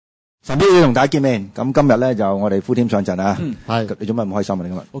神秘要同大家見面，咁今日咧就我哋full team上陣啊。係，你做咩唔開心啊？你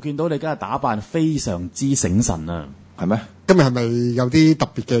今日？我見到你今日打扮非常之醒神啊，係咩？今日係咪有啲特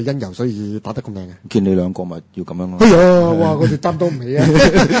別嘅因由，所以打得咁靚啊？見你兩個咪要咁樣咯。哎呀，哇！我哋擔當唔起啊！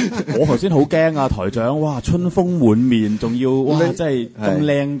我頭先好驚啊，台長，哇，春風滿面，仲要哇，真係咁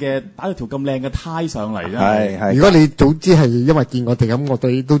靚嘅，打咗條咁靚嘅呔上嚟啦。係。如果你早知係因為見我哋咁，我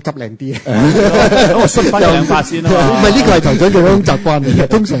哋都執靚啲。咁我梳翻兩髮先啦。唔係呢個係台長嘅嗰種習慣嚟嘅，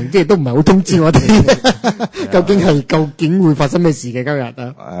通常即係都唔係好通知我哋，究竟會發生咩事嘅今日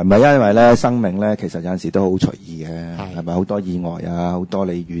啊？唔係因為咧，生命咧其實有陣時都好隨意嘅，係咪好多意外啊，好多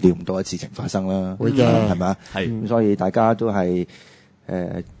你預料唔到嘅事情發生啦，會嘅，係咪？係咁，所以大家都係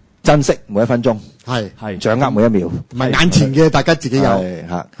珍惜每一分鐘，係掌握每一秒，唔係眼前嘅，大家自己有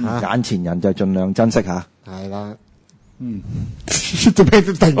嚇，眼前人就盡量珍惜下。係啦，做咩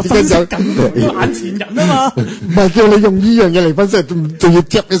突然之間就眼前人啊嘛？唔係叫你用呢樣嘢嚟分析，仲要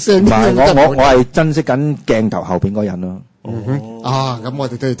夾一聲。唔係我係珍惜緊鏡頭後邊嗰人咯。咁我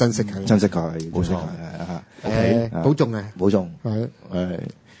哋都要珍惜佢，珍惜佢，冇錯。保重啊，保重。係。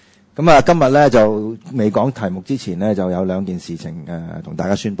咁啊，今日咧就未講題目之前咧，就有兩件事情同大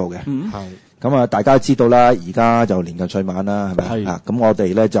家宣佈嘅。係。咁啊，大家知道啦，而家就年近歲晚啦，係咪？係。咁我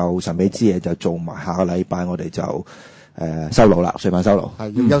哋咧就神秘之夜就做埋下個禮拜，我哋就收爐啦，歲晚收爐。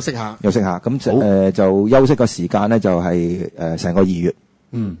係要休息下。休息下。咁就休息個時間咧，就係成個2月。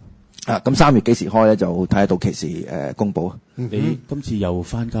咁3月幾時開咧？就睇下到期時公佈。你今次又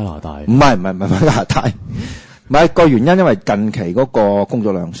翻加拿大？唔係翻加拿大。唔係個原因，因為近期嗰個工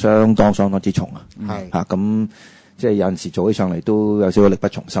作量相當之重啊。係咁即係有陣時做起上嚟都有少少力不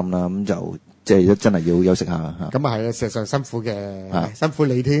從心啦。咁就即係真係要休息下嚇。咁啊係啊，事實上辛苦嘅，辛苦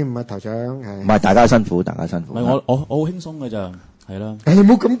你添啊，台長。唔係大家辛苦，大家辛苦。唔係我好輕鬆㗎咋，係啦。你唔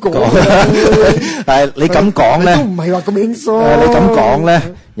好咁講。係你咁講咧，都唔係話咁輕鬆。你咁講咧，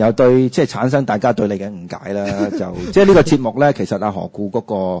又對即係產生大家對你嘅誤解啦。就即係呢個節目咧，其實阿何故嗰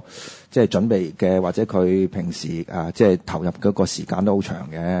個即係準備嘅，或者佢平時即係投入嗰個時間都好長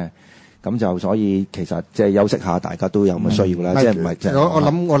嘅。咁就所以其實即係休息下，大家都有咁嘅需要啦。即係唔係即係我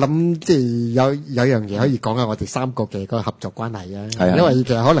諗即係有樣嘢可以講下我哋3個嘅嗰個合作關係啊。係啊。因為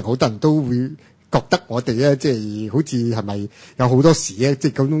其實可能好多人都會覺得我哋咧，即係好似係咪有好多時咧，即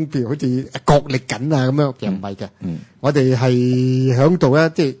係嗰種譬如好似角力緊啊咁樣，其實唔係嘅。我哋係響度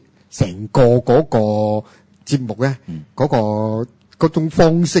咧，即係成個嗰個節目咧，嗰種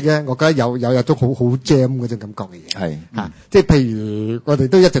方式咧，我覺得有種好 jam 嗰種感覺嘅嘢。係嚇，即係譬如我哋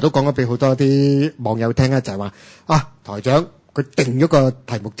都一直都講咗俾好多啲網友聽咧，就係話台長佢定咗個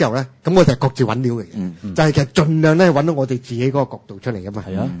題目之後咧，咁我哋係各自揾料嘅，就係其實盡量咧揾到我哋自己嗰個角度出嚟噶嘛。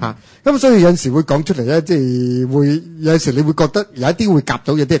係啊，咁所以有陣時會講出嚟咧，即係會有陣時你會覺得有一啲會夾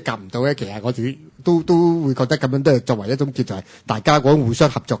到，有啲係夾唔到咧。其實我自己都會覺得咁樣都係作為一種叫做係大家嗰種互相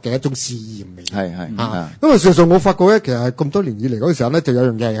合作嘅一種試驗嚟。係因為事實上我發覺咧，其實係咁多年以嚟嗰個時候咧，就有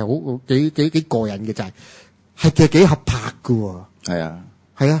樣嘢係好幾過癮嘅，就係其實幾合拍㗎喎。係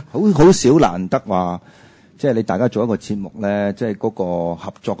啊，好少難得話。即係你大家做一個節目咧，即係嗰個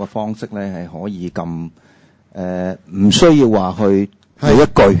合作嘅方式咧，係可以咁唔需要話去每一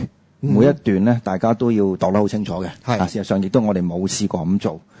句每一段咧，大家都要度得好清楚嘅。事實上亦都我哋冇試過咁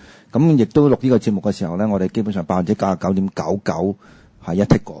做。咁亦都錄呢個節目嘅時候咧，我哋基本上99.99%係一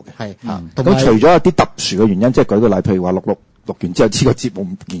剔過嘅。咁除咗一啲特殊嘅原因，即係舉個例，譬如話錄完之後，知個節目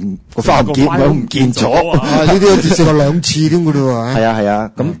唔見個花唔見咗，呢啲好似試過2次添㗎咯喎。係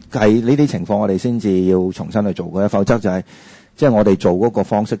啊，咁係呢啲情況我哋先至要重新去做嘅，否則就係即係我哋做嗰個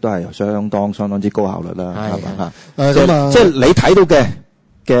方式都係相當之高效率啦，係嘛嚇？即係你睇到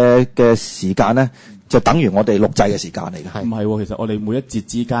嘅時間咧，就等於我哋錄製嘅時間嚟嘅。唔係喎，其實我哋每一節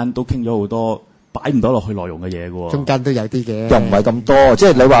之間都傾咗好多擺唔到落去內容嘅嘢㗎喎。中間都有啲嘅，又唔係咁多，即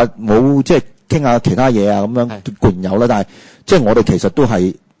係你話冇即係傾下其他嘢啊咁樣固然有啦，但係即係我哋其實都係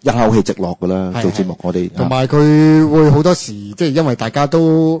一口氣直落㗎啦，做節目我哋。同埋佢會好多時即係因為大家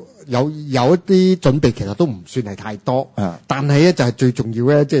都有一啲準備，其實都唔算係太多。但係咧就係最重要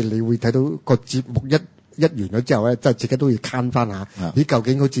咧，即係你會睇到個節目一完咗之後咧，即係自己都要攤翻下，究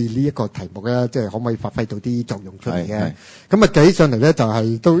竟好似呢一個題目咧，即係可唔可以發揮到啲作用出嚟嘅？咁計起上嚟咧，就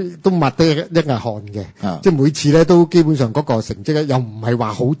係都抹得一額汗嘅。即係每次咧都基本上嗰個成績咧，又唔係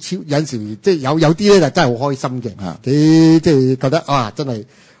話好超，有陣時即係有啲咧就真係好開心嘅。即係覺得真係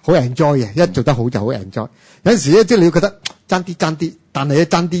好 enjoy 嘅，一做得好就好 enjoy。有陣時咧，即係你會覺得爭啲，但係咧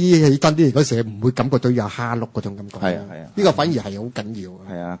爭啲嚟嗰時唔會感覺到有蝦碌嗰種感覺。係啊，呢個反而係好緊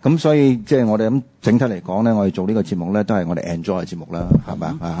要。係啊，咁所以即係我哋咁整體嚟講咧，我哋做呢個節目咧，都係我哋 enjoy 嘅節目啦，係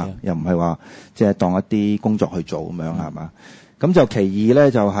嘛？又唔係話即係當一啲工作去做咁樣，係嘛？咁就其二咧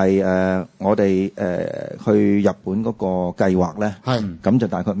就係我哋去日本嗰個計劃咧，咁就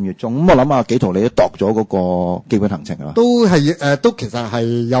大概5月中。咁我諗啊，紀陶你都度咗嗰個基本行程啊？都係都其實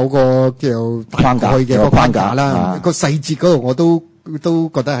係有個叫大概嘅個框架啦。個細節嗰度我都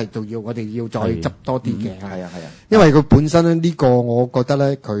覺得係仲要，我哋要再執多啲嘅。係啊。因為佢本身咧呢個，我覺得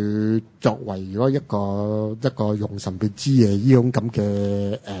咧佢作為如果一個用神秘之夜呢種咁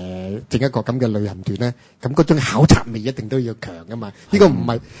嘅整一個咁嘅旅行團咧，咁嗰種考察味一定都要強噶嘛。呢個唔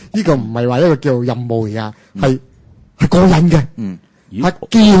係話一個叫任務嚟噶，係過癮嘅。係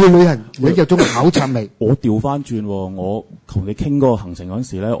寄去旅行，你有種考察味。我調翻轉，我同你傾嗰個行程嗰陣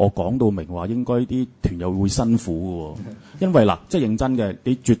時咧，我講到明話應該啲團友會辛苦嘅，因為嗱，即係認真嘅，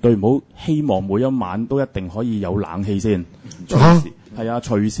你絕對唔好希望每一晚都一定可以有冷氣先。係啊，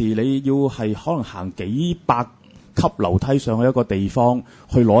隨時你要係可能行幾百級樓梯上去一個地方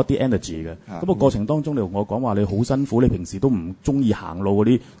去攞啲 energy 嘅。咁個過程當中，你同我講話你好辛苦，你平時都唔中意行路嗰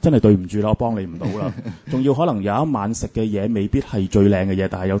啲，真係對唔住啦，我幫你唔到啦。仲要可能有一晚食嘅嘢未必係最靚嘅嘢，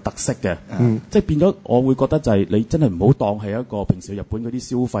但係有特色嘅。即係變咗，我會覺得就係你真係唔好當係一個平時日本嗰啲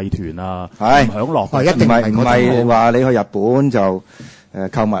消費團啊，唔享樂。一定唔係話你去日本就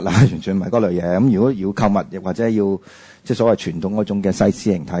購物啦，完全唔係嗰類嘢。咁如果要購物，亦或者要即係所謂傳統嗰種嘅西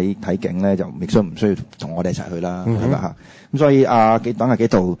施型睇景咧，就唔需要同我哋一齊去啦，係咪嚇？咁所以等下紀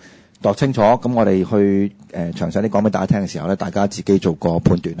陶度清楚，咁我哋去詳細啲講俾大家聽嘅時候咧，大家自己做個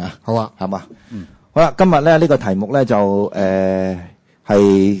判斷啦。好啊，係嘛？好啦，今日咧呢個題目咧就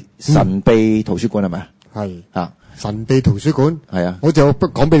係神秘圖書館係咪啊？係啊。神秘圖書館係啊，我就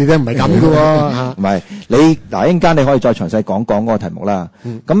講俾你聽，唔係咁嘅喎。唔係你嗱，一陣間你可以再詳細講嗰個題目啦。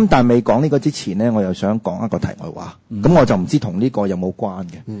咁但係未講呢個之前咧，我又想講一個題外話。咁我就唔知同呢個有冇關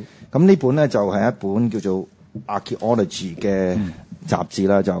嘅。咁呢本咧就係一本叫做 Archaeology 嘅雜誌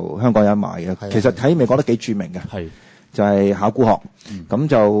啦，就香港有得賣嘅。其實喺美國都幾著名嘅，就係考古學。咁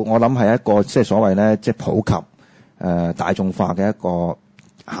就我諗係一個即係所謂咧，即係普及大眾化嘅一個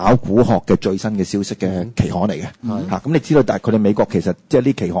考古學嘅最新嘅消息嘅期刊嚟嘅。咁你知道，但係佢哋美國其實即係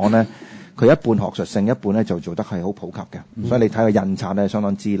呢期刊咧，佢一半學術性，一半咧就做得係好普及嘅。所以你睇佢印刷咧相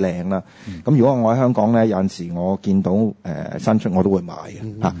當之靚啦。咁如果我喺香港咧，有陣時我見到新出我都會買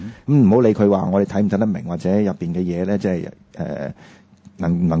嘅。咁唔好理佢話我哋睇唔睇得明，或者入邊嘅嘢咧，即係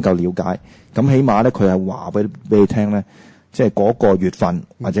能唔能夠了解。咁起碼咧佢係話俾你聽咧，即係嗰個月份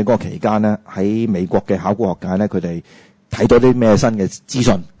或者嗰個期間咧，喺美國嘅考古學界咧，佢哋睇到啲咩新嘅資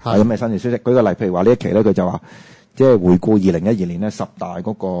訊，有咩新嘅消息？舉個例，譬如話呢一期咧，佢就話即係回顧2012年咧10大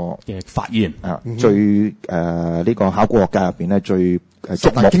嗰個嘅發現最呢個考古學界入邊咧最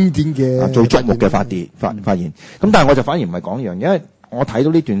矚目經典嘅最矚目嘅發現。咁但係我就反而唔係講呢樣，因為我睇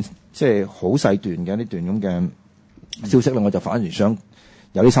到呢段即係好細段嘅呢段咁嘅消息咧，我就反而想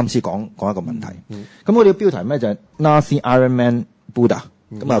有啲心思講一個問題。咁我哋嘅標題咩就係 Nazi Iron Man Buddha，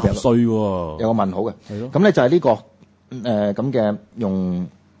 咁啊有個問號嘅。咁咧就係呢個咁嘅用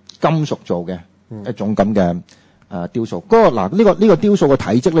金屬做嘅一種咁嘅雕塑。嗰個呢個雕塑嘅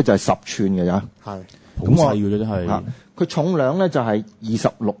體積咧就係10寸嘅咋，係好細嘅啫，真係。佢重量咧就係26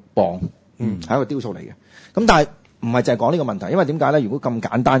磅，係一個雕塑嚟嘅。咁但係唔係淨係講呢個問題，因為點解咧？如果咁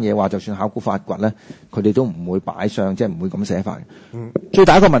簡單嘢話，就算考古發掘咧，佢哋都唔會擺上，即係唔會咁寫法嘅。最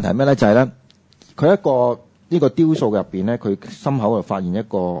大一個問題係咩咧？就係咧，佢一個呢個雕塑入邊咧，佢心口度發現一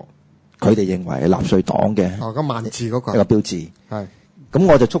個佢哋認為係納粹黨嘅個萬字嗰個一個標誌。係咁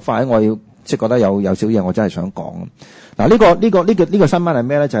我就觸發喺我要即係覺得有少嘢我真係想講。嗱呢個新聞係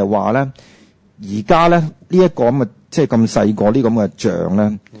咩咧？就係話咧，而家咧呢一個咁嘅即係咁細個呢咁嘅像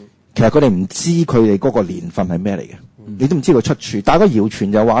咧，其實佢哋唔知佢哋嗰個年份係咩嚟嘅，你都唔知佢出處。但係個謠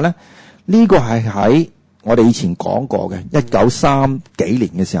傳就話咧，呢個係喺我哋以前講過嘅1930幾年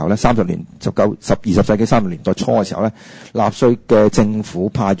嘅時候咧，30年20世紀30年代初嘅時候咧，納粹嘅政府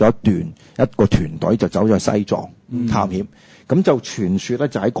派咗一個團隊就走咗去西藏探險，咁就傳說咧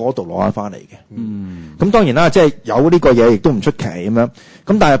就喺嗰度攞翻嚟嘅。咁當然啦，即係有呢個嘢亦都唔出奇咁樣。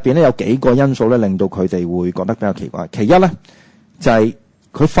咁但係入邊咧有幾個因素咧令到佢哋會覺得比較奇怪。其一咧就係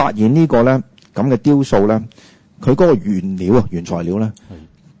佢發現呢個咧咁嘅雕塑咧，佢嗰個原材料咧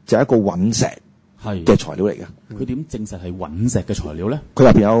就係一個隕石嘅材料嚟嘅。佢點證實係隕石嘅材料咧？佢入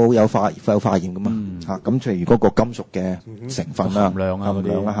邊有化驗噶嘛？咁譬如嗰個金屬嘅成分啦、含量啊嗰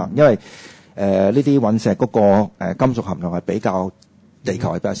啲，因為呢啲隕石嗰個金屬含量係比較地球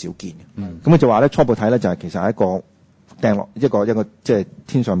係比較少見嘅。咁佢就話咧初步睇咧就係其實係一個掟落一個即係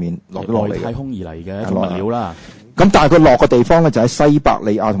天上面落咗落嚟嘅太空而嚟嘅一種物料啦。咁但係佢落嘅地方咧就喺西伯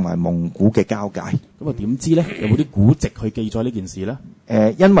利亞同埋蒙古嘅交界。咁啊點知咧？有冇啲古籍去記載呢件事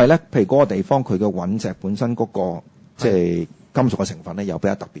咧？因為咧，譬如嗰個地方佢嘅隕石本身嗰個即係金屬嘅成分咧又比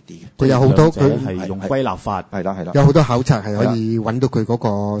較特別啲嘅。佢有好多佢係用歸納法，係啦，有好多考察係可以揾到佢嗰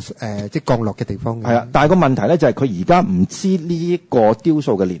個即係降落嘅地方嘅。係啊，但係個問題咧就係佢而家唔知呢一個雕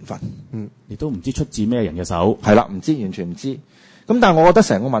塑嘅年份，亦都唔知出自咩人嘅手。係啦，唔知，完全唔知。咁但係我覺得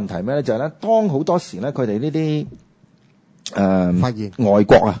成個問題咩咧就係咧，當好多時咧佢哋呢啲發現外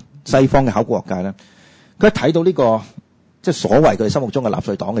國啊西方嘅考古學界咧，佢一睇到呢個即係所謂佢哋心目中嘅納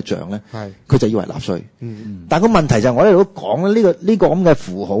粹黨嘅像咧，佢就以為納粹。但係個問題就係我哋都講咧，呢個咁嘅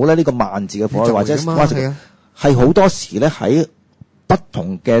符號咧，呢個萬字嘅符號或者係好多時咧喺不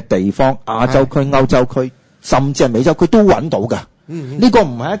同嘅地方，亞洲區、歐洲區，甚至係美洲區都揾到㗎。呢個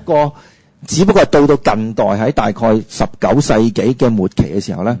唔係一個。只不過係到近代喺大概19世紀嘅末期嘅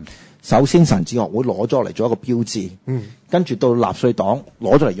時候咧，首先神智學會攞咗嚟做一個標誌，跟住到納粹黨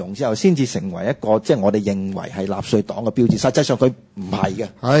攞咗嚟用之後，先至成為一個即係我哋認為係納粹黨嘅標誌。實際上佢唔係嘅，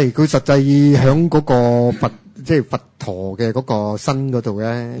係佢實際響嗰個佛即係佛陀嘅嗰個身嗰度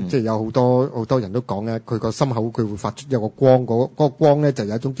咧，即係有好多人都講咧，佢個心口佢會發出有個光，嗰個光咧就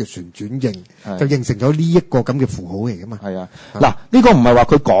有一種叫旋轉形，就形成咗呢一個咁嘅符號嚟噶嘛。係啊，嗱呢個唔係話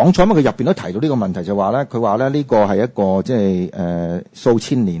佢講錯，因為佢入邊都提到呢個問題，就話咧佢話咧呢個係一個即係數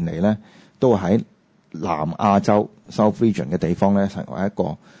千年嚟咧都喺南亞洲 South Region 嘅地方咧成為一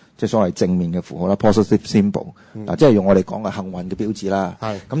個即係所謂正面嘅符號啦 ，positive symbol 嗱，即係用我哋講嘅幸運嘅標誌啦。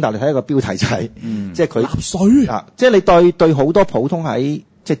係咁，但係你睇一個標題就係，即係佢納粹啊！即係你對好多普通喺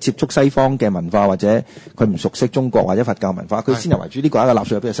即係接觸西方嘅文化或者佢唔熟悉中國或者佛教文化，佢先入為主呢個係一個納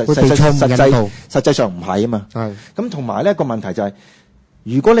粹嘅標誌，實際上唔係啊嘛。係咁，同埋呢個問題就係，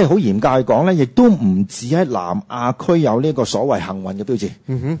如果你好嚴格去講咧，亦都唔止喺南亞區有呢個所謂幸運嘅標誌。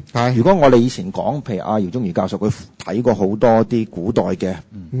係。如果我哋以前講，譬如阿姚宗儀教授佢睇過好多啲古代嘅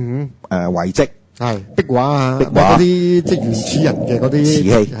遺跡，係壁畫啊，嗰啲即係原始人嘅嗰啲瓷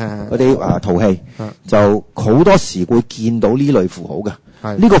器，嗰啲陶器，就好多時會見到呢類符號嘅。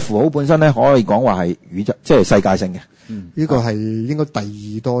係呢個符號本身咧，可以講話係宇宙，即係世界性嘅。呢個係應該第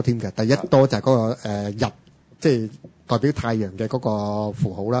二多添嘅，第一多就係嗰個日，即係代表太陽嘅嗰個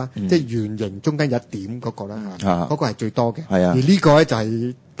符號啦，即係圓形中間有一點嗰個啦，嗰個係最多嘅。係啊，而呢個咧就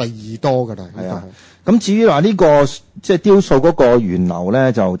係第二多㗎啦。係啊，咁至於話呢個即係雕塑嗰個源流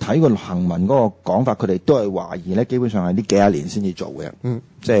咧，就睇個行文嗰個講法，佢哋都係懷疑咧，基本上係呢幾廿年先至做嘅。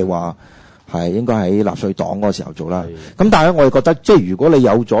即係話係應該喺納粹黨嗰個時候做啦。咁但係我哋覺得，即係如果你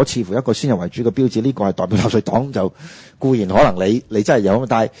有咗似乎一個先入為主嘅標誌，呢個係代表納粹黨，就固然可能你真係有，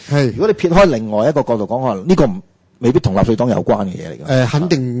但係如果你撇開另外一個角度講，可能呢個未必同納粹黨有關嘅嘢嚟嘅。肯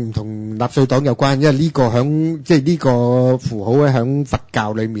定唔同納粹黨有關，因為呢個響即係呢個符號咧，響佛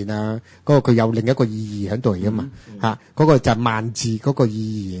教裏面啊，嗰個佢有另一個意義喺度嚟噶嘛。嗰個就係萬字嗰個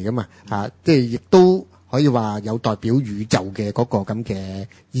意義嚟噶嘛。即係亦都可以話有代表宇宙嘅嗰個咁嘅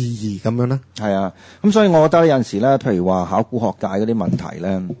意義咁樣啦。係啊，咁所以我覺得有陣時咧，譬如話考古學界嗰啲問題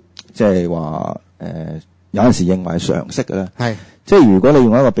咧，即係話有陣時認為係常識嘅咧。係，即係如果你用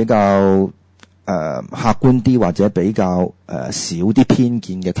一個比較客觀啲或者比較少啲偏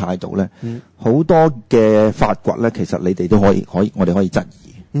見嘅態度咧，好多嘅發掘咧，其實你哋都可以我哋可以質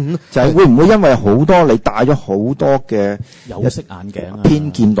疑。就係會唔會因為好多你戴咗好多嘅有色眼鏡啊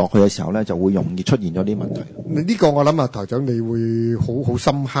偏見落去嘅時候咧，就會容易出現咗啲問題。呢個我諗啊，台長你會好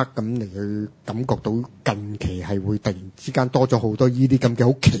深刻咁嚟去感覺到近期係會突然之間多咗好多呢啲咁嘅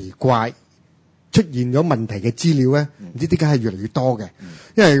好奇怪出現咗問題嘅資料咧，唔知點解係越嚟越多嘅。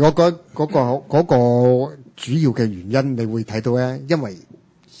因為我覺得嗰個主要嘅原因，你會睇到咧，因為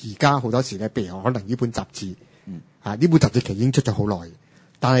而家好多時咧，譬如可能呢本雜誌，呢本雜誌其實已經出咗好耐，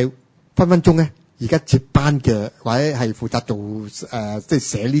但係分分鐘咧，而家接班嘅或者係負責做即係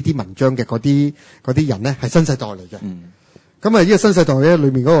寫呢啲文章嘅嗰啲人咧，係新世代嚟嘅。咁啊，呢個新世代咧，裏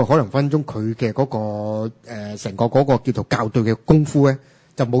面嗰個可能分分鐘佢嘅嗰個成個嗰個叫做校對嘅功夫咧，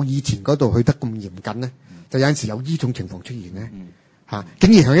就冇以前嗰度去得咁嚴謹咧，就有陣時有呢種情況出現咧。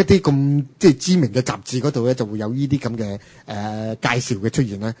竟然喺一啲咁即係知名嘅雜誌嗰度咧，就會有呢啲咁嘅介紹嘅出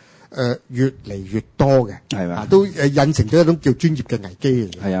現咧。越嚟越多嘅，係嘛？都引成咗一種叫專業嘅危機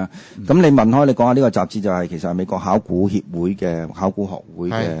嚟嘅。係啊，咁你問開，你講下呢個雜誌就係其實係美國考古協會嘅考古學會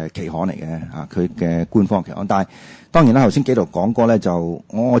嘅期刊嚟嘅，佢嘅官方期刊。但係當然啦，頭先紀陶講過咧，就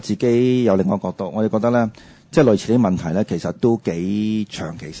我自己有另外一個角度，我哋覺得咧，即係類似啲問題咧，其實都幾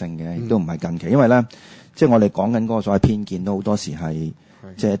長期性嘅，亦都唔係近期，因為咧，即係我哋講緊嗰個所謂偏見都好多時係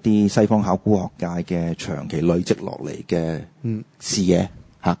即係一啲西方考古學界嘅長期累積落嚟嘅視野。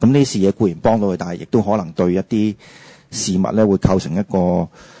咁呢啲視野固然幫到佢，但係亦都可能對一啲事物咧會構成一個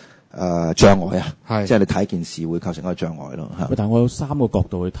障礙啊。係，即係你睇件事會構成一個障礙咯。但係我有3個角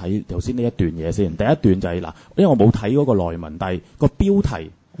度去睇頭先呢一段嘢先。第一段就係嗱，因為我冇睇嗰個內文，但係個標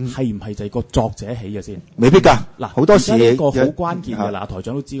題係唔係就係個作者起嘅先？未必㗎。嗱，好多時呢個好關鍵嘅。嗱，台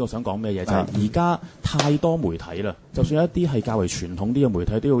長都知我想講咩嘢，就係而家太多媒體啦。就算一啲係較為傳統啲嘅媒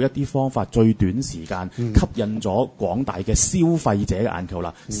體，都要一啲方法，最短時間吸引咗廣大嘅消費者嘅眼球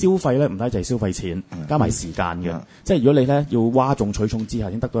啦。消費咧唔單止係消費錢，加埋時間嘅。即係如果你咧要嘩眾取寵之下，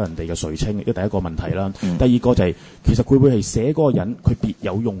先得到人哋嘅垂青，呢第一個問題啦。第二個就係其實佢會係寫嗰個人，佢別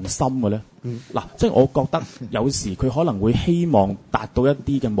有用心嘅咧。嗱，即係我覺得有時佢可能會希望達到一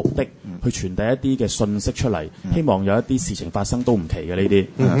啲嘅目的，去傳遞一啲嘅信息出嚟，希望有一啲事情發生都唔奇嘅呢啲。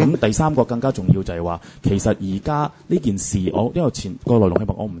咁第三個更加重要就係話，其實而家呢件事，因為前個來龍去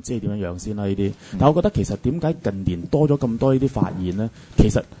脈我唔知係點樣先啦呢啲，但我覺得其實點解近年多咗咁多呢啲發現呢？其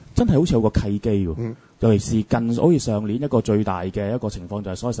實真係好似有個契機喎。尤其是好似上年一個最大嘅一個情況就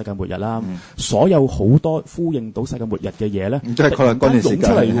係所謂世界末日啦，所有好多呼應到世界末日嘅嘢咧，即係可能嗰段時間湧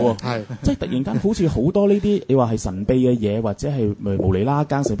出嚟嘅喎，即係突然間好似好多呢啲你話係神秘嘅嘢，或者係無厘啦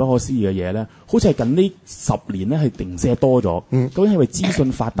更、成不可思議嘅嘢咧，好似係近呢10年咧係零舍多咗。究竟係因為資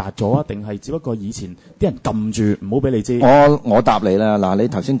訊發達咗啊，定係只不過以前啲人撳住唔好俾你知？我答你啦。嗱，你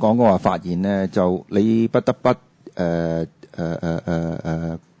頭先講嗰話發現咧，就你不得不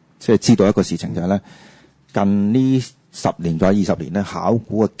即係知道一個事情就係咧。近呢10年再20年咧，考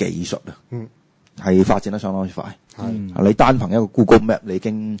古嘅技術啊，係發展得相當之快。你單憑一個 Google Map， 你已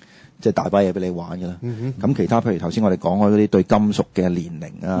經即係大把嘢俾你玩㗎啦。咁其他譬如頭先我哋講開嗰啲對金屬嘅年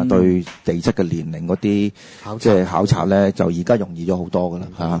齡啊，對地質嘅年齡嗰啲即係考察咧，就而家容易咗好多㗎啦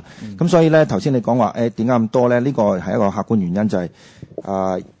嚇。咁所以咧，頭先你講話點解咁多咧？呢個係一個客觀原因，就係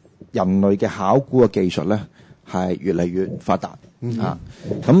人類嘅考古嘅技術咧係越嚟越發達嚇。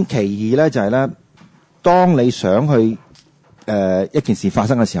咁其二咧就係咧。當你想去一件事發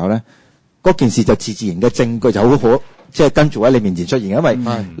生嘅時候咧，嗰件事就自然嘅證據就好即係跟住喺你面前出現，因為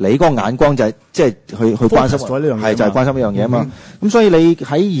你嗰個眼光就係即係去關心係就係關心呢樣嘢啊嘛。咁所以你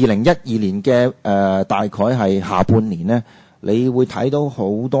喺2012年嘅大概係下半年咧，你會睇到好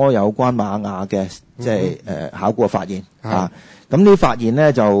多有關瑪雅嘅即係考古嘅發現啊。咁呢啲發現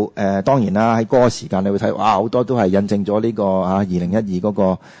咧就當然啦，喺嗰個時間你會睇哇好多都係印證咗呢個2012嗰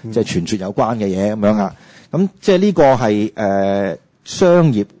個即係傳說有關嘅嘢咁樣啊。咁即係呢個係商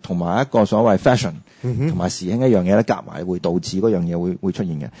業同埋一個所謂 fashion 同埋時興一樣嘢咧，夾埋會導致嗰樣嘢會出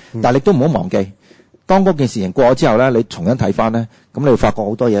現嘅。但係你都唔好忘記，當嗰件事情過咗之後咧，你重新睇翻咧，咁你會發覺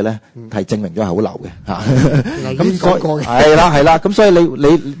好多嘢咧係證明咗係好流嘅嚇。咁係啦，咁所以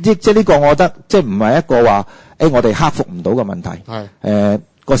你即係呢個，我覺得即係唔係一個話我哋克服唔到嘅問題。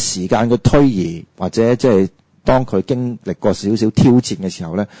個時間嘅推移或者即係當佢經歷過少少挑戰嘅時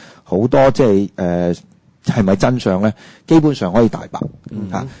候咧，好多即係係咪真相咧？基本上可以大白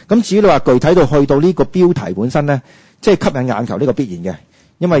嚇。咁至於你話具體到去到呢個標題本身咧，即係吸引眼球呢個必然嘅。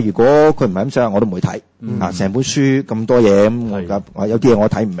因為如果佢唔係咁寫，我都唔會睇。成本書咁多嘢咁，我有啲嘢我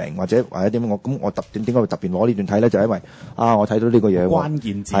睇唔明，或者點我點解會特別攞呢段睇咧？就係因為我睇到呢個嘢關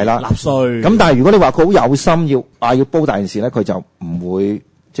鍵字係啦，納稅。咁但係如果你話佢好有心要煲大件事咧，佢就唔會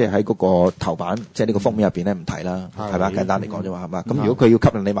即係喺嗰個頭版即係呢個封面入邊咧唔睇啦，係咪？簡單嚟講啫嘛，係嘛？咁如果佢要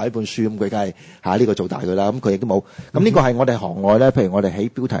吸引你買呢本書，咁佢梗係呢個做大佢啦。咁佢亦都冇。咁呢個係我哋行內咧，譬如我哋起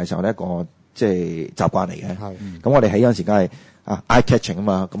標題嘅時候咧，一個即係習慣嚟嘅。咁我哋起嗰陣時梗係eye catching 啊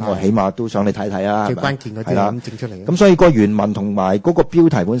嘛，咁我起碼都想你睇睇啊。最關鍵嗰啲咁整出嚟。咁所以個原文同埋嗰個標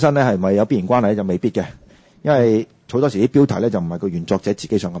題本身咧係咪有必然關係就未必嘅，因為好多時啲標題咧就唔係個原作者自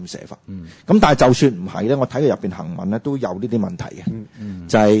己想咁寫法。咁但係就算唔係咧，我睇佢入邊行文咧都有呢啲問題嘅。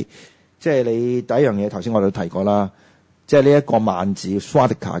就係即係你第一樣嘢，頭先我哋都提過啦，即係呢一個萬字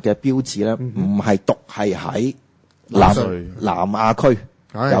Swastika 嘅標誌咧，唔係獨係喺南亞區。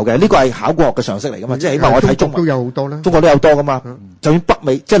有嘅，呢個係考古學嘅常識嚟噶嘛，即係起碼我睇中國都有好多啦，中國都有多噶嘛，就算北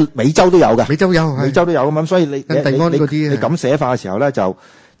美即係美洲都有嘅，美洲都有咁，所以你咁寫法嘅時候咧，就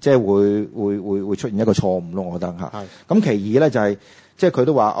即係會出現一個錯誤咯，我覺得嚇。咁其二咧就係即係佢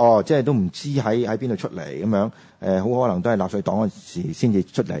都話即係都唔知喺邊度出嚟咁樣，好可能都係納粹黨嗰時先至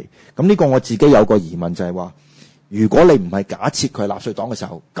出嚟。咁呢個我自己有個疑問就係話，如果你唔係假設佢係納粹黨嘅時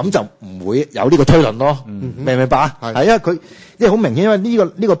候，咁就唔會有呢個推論咯。明唔明白啊？係因為佢即係好明顯，因為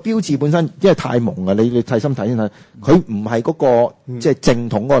呢個標誌本身因為太朦啊，你細心睇先睇，佢唔係嗰個即係正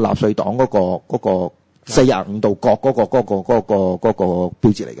統嗰個納粹黨嗰個45度角嗰個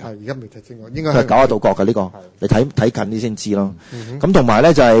標誌嚟嘅。係而家未睇清楚，應該係90度角嘅呢個，你睇近啲先知咯。咁同埋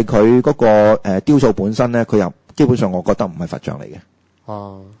咧就係佢嗰個雕塑本身咧，佢又基本上我覺得唔係佛像嚟嘅。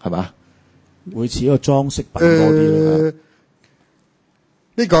哦，係嘛？會似一個裝飾品多啲。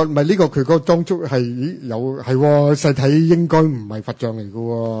呢個唔係呢個佢個裝飾係有係細睇應該唔係佛像嚟嘅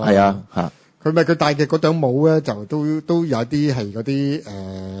喎。係啊，嚇佢咪佢戴嘅嗰頂帽咧，就都有啲係嗰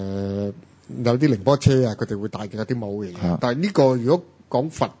啲有啲凌波車啊，佢哋會戴嘅嗰啲帽嚟嘅。但係呢個如果講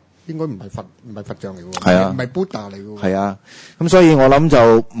佛，應該唔係佛像嚟喎，係啊，唔係 Buddha 嚟喎。係啊，咁所以我諗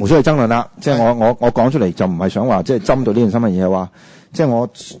就無需去爭論啦。即係我講出嚟就唔係想話即係針對呢件新聞，而係話即係我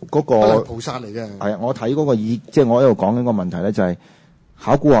嗰個係菩薩嚟嘅。係啊，我睇嗰個即係我喺度講緊個問題咧，就係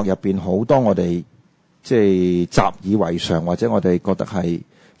考古學入邊好多我哋即係習以為常或者我哋覺得係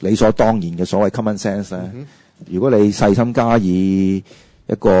理所當然嘅所謂 common sense 咧。如果你細心加以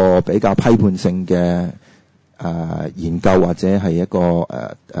一個比較批判性嘅研究或者係一個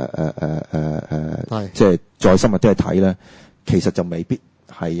即係再深入啲去睇咧，其實就未必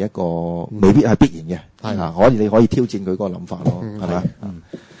係一個未必係必然嘅。係你可以挑戰佢嗰個諗法咯，係咪？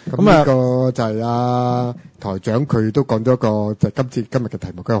咁呢個就係台長佢都講咗個就今日嘅題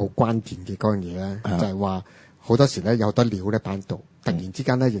目，佢係好關鍵嘅嗰樣嘢咧，就係話好多時咧有好多料咧擺喺度，突然之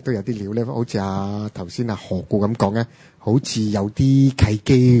間咧亦都有啲料咧，好似頭先何故咁講咧，好似有啲契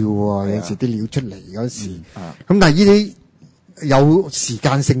機嘅喎，有時啲料出嚟嗰時，咁但係呢啲有時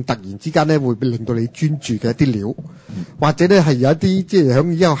間性，突然之間咧會令到你專注嘅一啲料，或者咧係有一啲即係喺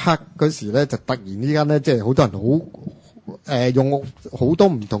呢一刻嗰時咧，就突然之間咧即係好多人用好多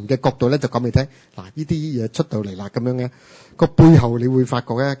唔同嘅角度咧，就講俾你聽。嗱，呢啲嘢出到嚟啦，咁樣嘅個背後，你會發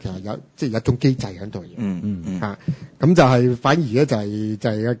覺咧，其實有一種機制喺度嘅。咁就係反而咧就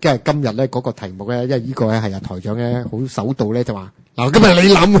係今日咧嗰個題目咧，因為呢個咧係台長咧好手到咧就話嗱，今日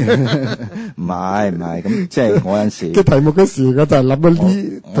你諗唔係咁，即係我有陣時嘅題目嗰時，我就係諗到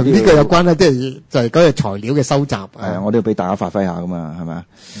呢同呢個有關咧，即係就係嗰個材料嘅收集。我都要俾大家發揮下噶嘛，係咪？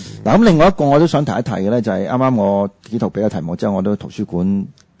嗱，咁另外一個我都想提一提嘅咧，就係啱啱我幾圖俾個題目之後，我都圖書館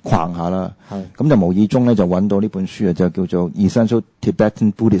逛下啦。咁就無意中咧就揾到呢本書啊，就叫做《Essential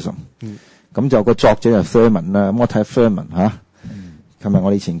Tibetan Buddhism》。咁就個作者就 Thurman 啦。咁我睇 Thurman 琴日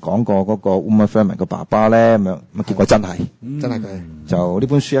我哋以前講過嗰個 Uma Thurman 個爸爸咧，咁結果真係佢。就呢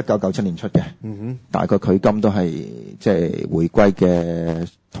本書1997年出嘅，大概距今都係即係回歸嘅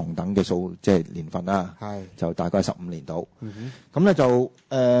同等嘅數，即係年份啦。就大概15年到。咁咧就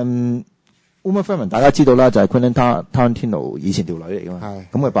Uma Thurman 大家知道啦，就係 Quentin Tarantino 以前條女嚟噶嘛。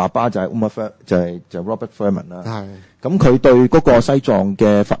咁佢爸爸就係 Uma Thurman，就 Robert Thurman 啦。咁佢對嗰個西藏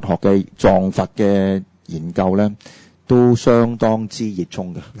嘅佛學嘅藏佛嘅研究咧，都相當之熱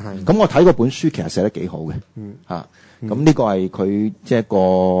衷嘅。咁我睇嗰本書其實寫得幾好嘅。咁呢個係佢即係一個，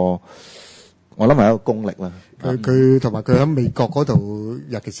我諗係一個功力啦。佢同埋佢喺美國嗰度，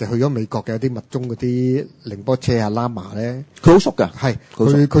尤其是去咗美國嘅有啲密宗嗰啲寧波車喇嘛咧，佢好熟㗎。係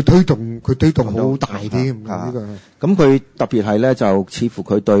佢推動好大啲呢個。咁佢特別係咧，就似乎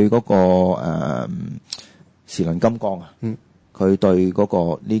佢對嗰個時輪金剛啊，佢對嗰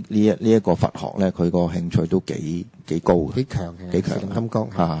個呢一個佛學咧，佢個興趣都幾高嘅，幾強嘅，幾強時輪金剛。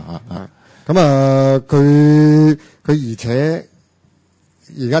咁佢而且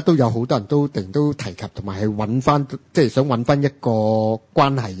而家都有好多人都突然都提及，同埋係揾翻，即係想揾翻一個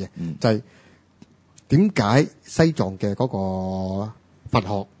關係嘅，就係點解西藏嘅嗰個佛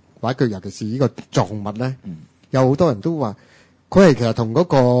學或者佢尤其是呢個藏物咧，有好多人都話佢係其實同嗰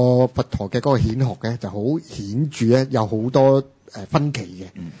個佛陀嘅嗰個顯學嘅就好顯著咧，有好多分歧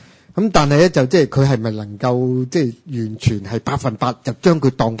嘅。咁但係咧就即係佢係咪能夠即係完全係100%就將佢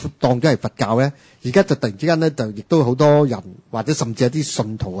當咗係佛教咧？而家就突然之間咧就亦都好多人或者甚至有啲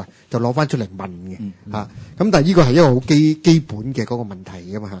信徒啊，就攞翻出嚟問嘅咁但係呢個係一個好基本嘅嗰個問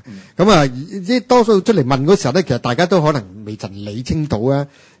題噶嘛咁即係多數出嚟問嗰時候咧，其實大家都可能未曾理清到啊，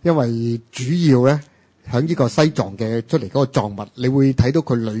因為主要咧喺呢個西藏嘅出嚟嗰個藏物，你會睇到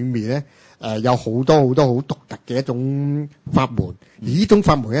佢裏面咧有好多好獨特嘅一種法門，而呢種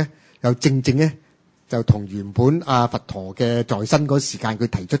法門咧又正咧就同原本佛陀嘅在生嗰時間佢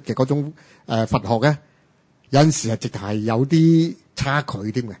提出嘅嗰種佛學咧，有陣時係直頭係有啲差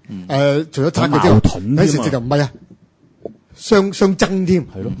距添嘅。除咗差距之外，有陣時直頭唔係相爭添，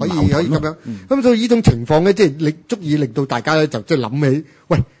可以咁樣。咁所以呢種情況咧，即係足以令到大家咧就即係諗起，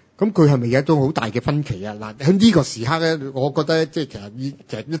喂，咁佢係咪有一種好大嘅分歧啊？嗱，喺呢個時刻咧，我覺得即係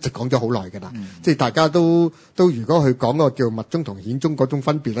其實一直講咗好耐㗎啦。即係大家都如果去講個叫密宗同顯宗嗰種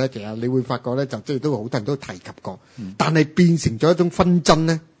分別咧，其實你會發覺咧，就即係都好多人都提及過。但係變成咗一種紛爭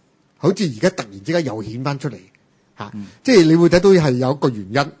咧，好似而家突然之間又顯翻出嚟即係你會睇到係有一個原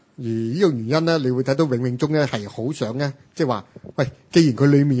因，而呢個原因咧，你會睇到永中咧係好想咧，即係話，喂，既然佢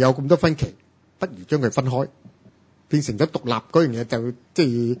裡面有咁多分歧，不如將佢分開，變成咗獨立嗰樣嘢，就即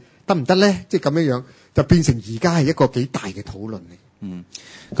係得唔得咧？即係咁樣就變成而家係一個幾大嘅討論嚟。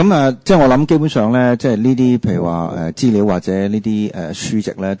咁即係我諗基本上咧，即係呢啲譬如話資料或者呢啲書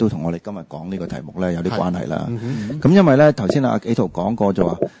籍咧，都同我哋今日講呢個題目咧有啲關係啦。咁因為咧頭先阿紀陶講過就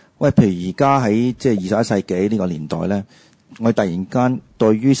話，喂，譬如而家喺即係21世紀呢個年代咧，我哋突然間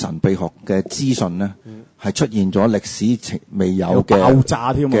對於神秘學嘅資訊咧，係出現咗歷史未有嘅爆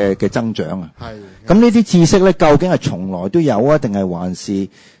炸添嘅增長啊！係咁呢啲知識咧，究竟係從來都有啊，定係還是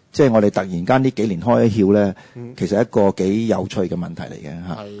即係我哋突然間呢幾年開一竅咧？其實一個幾有趣嘅問題嚟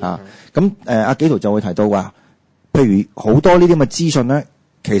嘅嚇。咁阿紀陶就會提到話，譬如好多呢啲咁嘅資訊咧，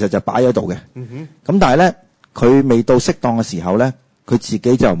其實就擺喺度嘅。咁但係咧，佢未到適當嘅時候咧，佢自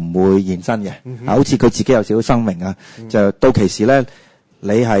己就唔會現身嘅。好似佢自己有少少生命啊，就到其時咧，你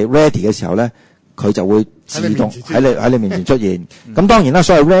係 ready 嘅時候咧，佢就會自動喺你面前出現。咁當然啦，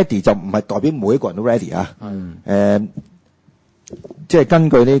所謂 ready 就唔係代表每一個人都 ready 啊。即係根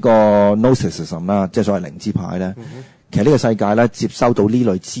據呢個 Gnosticism 啦，即係所謂靈知派咧，其實呢個世界咧，接收到呢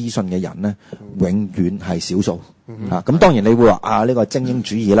類資訊嘅人咧，永遠係少數嚇。咁當然你會話呢個精英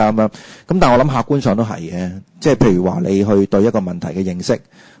主義啦咁樣。咁但係我諗客觀上都係嘅，即係譬如話你去對一個問題嘅認識，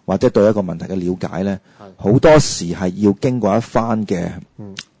或者對一個問題嘅了解咧，好多時係要經過一番嘅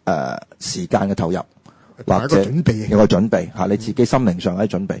時間嘅投入，或者有個準備嚇，你自己心靈上嘅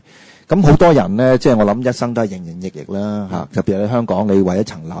準備。咁好多人咧，即係我諗一生都係營營役役啦嚇。特別係喺香港，你為一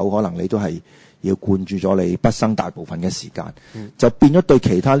層樓，可能你都係要灌注咗你畢生大部分嘅時間，就變咗對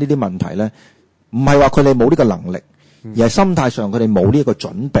其他呢啲問題咧，唔係話佢哋冇呢個能力，而係心態上佢哋冇呢一個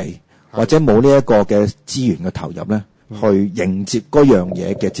準備，或者冇呢一個嘅資源嘅投入咧，去迎接嗰樣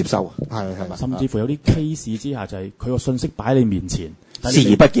嘢嘅接收。甚至乎有啲 case 之下就係佢個信息擺喺你面前，視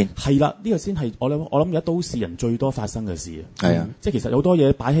而不見。係啦，呢個先係我諗而家都市人最多發生嘅事。係啊，即係其實好多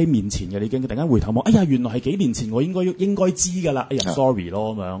嘢擺喺面前嘅，你已經突然間回頭望，哎呀，原來係幾年前我應該知㗎啦，哎呀 sorry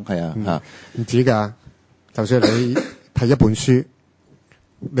咯咁樣。係啊，唔止㗎，就算你睇一本書，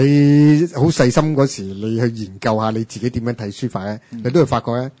你好細心嗰時，你去研究下你自己點樣睇書法咧，你都會發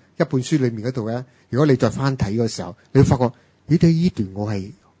覺咧，一本書裏面嗰度咧，如果你再翻睇嗰時候，你會發覺咦，對呢段我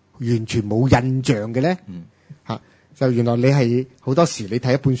係完全冇印象嘅咧。就原來你係好多時你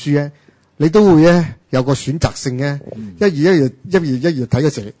睇一本書咧，你都會咧有個選擇性咧，一頁睇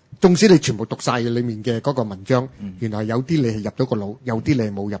嘅時候，縱使你全部讀晒裏面嘅嗰個文章，原來有啲你係入到個腦，有啲你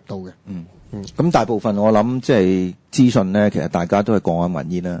係冇入到嘅。咁大部分我諗即係資訊咧，其實大家都係過眼雲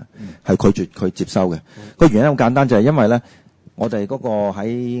煙啦，係拒絕佢接收嘅。個原因好簡單，就係因為咧，我哋嗰個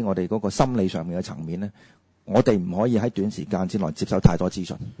喺我哋嗰個心理上面嘅層面咧，我哋唔可以喺短時間之內接收太多資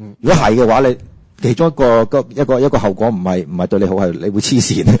訊。如果係嘅話，你其中一個後果唔係對你好，係你會黐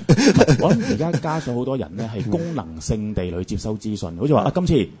線。我諗而家加上好多人咧係功能性地去接收資訊，好似話今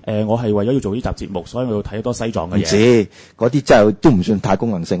次我係為咗要做呢集節目，所以我要睇多西藏嘅嘢。唔止嗰啲真係都唔算太功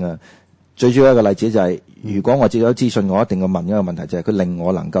能性啊。最主要一個例子就係，如果我接咗資訊，我一定要問一個問題，就係佢令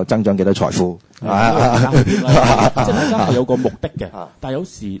我能夠增長幾多財富。即係大家係有個目的嘅，但係有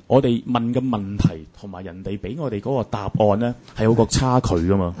時我哋問嘅問題同埋人哋俾我哋嗰個答案咧係有個差距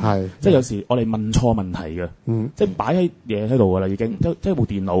噶嘛。即係有時我哋問錯問題嘅，即係擺喺嘢喺度噶啦，已經即係部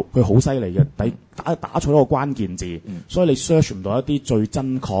電腦佢好犀利嘅，打錯咗個關鍵字，所以你 search 唔到一啲最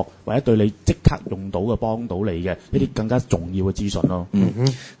真確或者對你即刻用到嘅幫到你嘅一啲更加重要嘅資訊咯。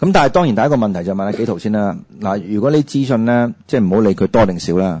咁但係當然第一個問題就問下紀陶先啦。嗱，如果你資訊咧，即係唔好理佢多定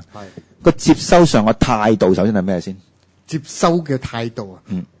少啦。個接收上嘅態度，首先係咩先？接收嘅態度啊，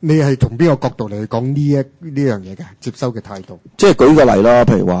你係從邊個角度嚟講呢樣嘢嘅？接收嘅態度，即係舉個例啦，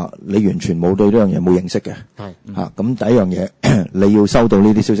譬如話你完全冇對呢樣嘢冇認識嘅，咁第一樣嘢你要收到呢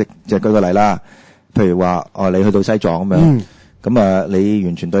啲消息，即係舉個例啦，譬如話你去到西藏咁樣，咁你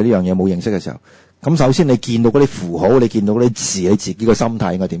完全對呢樣嘢冇認識嘅時候。咁首先你見到嗰啲符號，你見到嗰啲字，你自己個心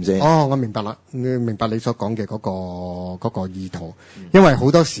態應該點先？我明白啦，明白你所講嘅嗰個意圖。因為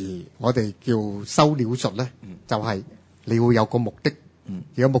好多時我哋叫收料術咧，就係你會有個目的，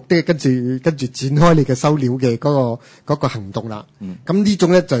有目的跟住展開你嘅收料嘅嗰個行動啦。咁呢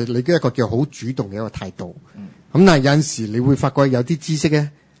種咧就係你嘅一個叫好主動嘅一個態度。咁但係有陣時你會發覺有啲知識咧，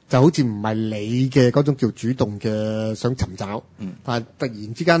就好似唔係你嘅嗰種叫主動嘅想尋找，但係突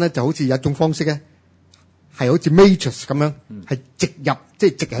然之間咧就好似有一種方式咧。係好似 Matrix 咁樣，係植入，即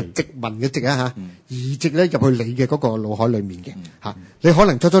係植係殖民嘅植啊嚇，移植咧入去你嘅嗰個腦海裡面嘅嚇。你可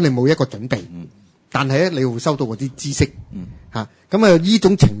能初初你冇一個準備，但係咧你會收到嗰啲知識嚇。咁啊呢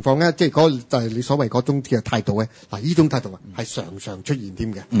種情況咧，即係嗰就係你所謂嗰種嘅態度咧。嗱，呢種態度啊係常常出現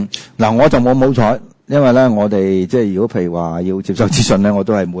添嘅。嗱，我就冇彩，因為咧我哋即係如果譬如話要接收資訊咧，我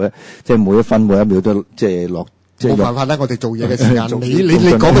都係每一分每一秒都即係落。冇辦法啦，我哋做嘢嘅時間，你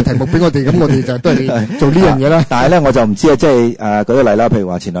講嘅題目俾我哋，咁我哋就都係做呢樣嘢啦。但係咧，我就唔知啊，即係舉個例啦，譬如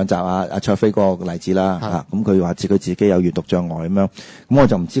話前兩集阿卓飛嗰個例子啦，咁佢話佢自己有閱讀障礙咁樣，咁我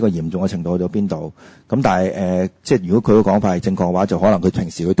就唔知個嚴重嘅程度去到邊度。咁但係即係如果佢嘅講法係正確嘅話，就可能佢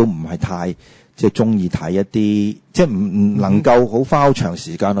平時佢都唔係太即係中意睇一啲，即係唔能夠好花好長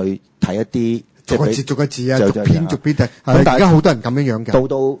時間去睇一啲即係逐個字啊，逐篇咁，但係而家好多人咁樣嘅。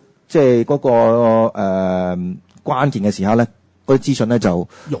到即係嗰個關鍵嘅時刻咧，嗰啲資訊咧就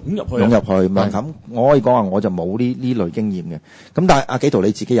湧入去咁。我可以講話我就冇呢類經驗嘅。咁但係阿紀陶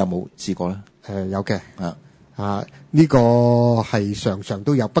你自己有冇試過咧？有嘅。呢個係常常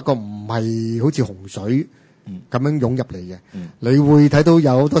都有，不過唔係好似洪水咁樣湧入嚟嘅。你會睇到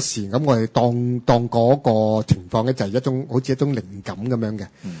有好多時咁，我哋當嗰個情況咧就係好似一種靈感咁樣嘅，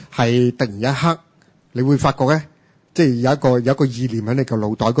係突然一刻你會發覺咧，即係有一個意念喺你個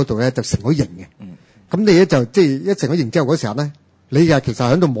腦袋嗰度咧就成咗形嘅。咁你咧就即係一成咗形之後嗰時候咧，你又其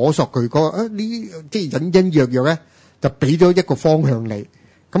實喺度摸索佢即係隱隱約約咧就俾咗一個方向你。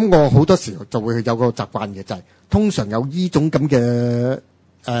咁我好多時候就會有個習慣嘅，就係通常有呢種咁嘅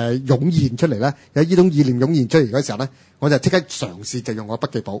湧現出嚟咧，有呢種意念湧現出嚟嗰時候咧，我就即刻嘗試就用我筆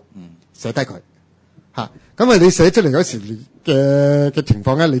記簿寫低佢嚇。咁你寫出嚟嗰時嘅情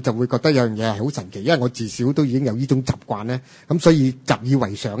況咧，你就會覺得有樣嘢係好神奇，因為我自小都已經有呢種習慣咧，咁所以習以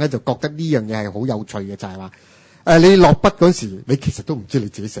為常咧，就覺得呢樣嘢係好有趣嘅，就係話你落筆嗰時，你其實都唔知你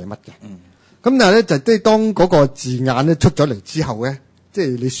自己寫乜嘅。咁但係咧就即係當嗰個字眼咧出咗嚟之後咧，即係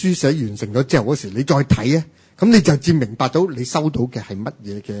你書寫完成咗之後嗰時，你再睇咧，咁你就至明白到你收到嘅係乜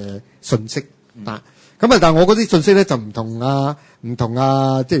嘢嘅信息啊。咁但係我嗰啲信息咧就唔同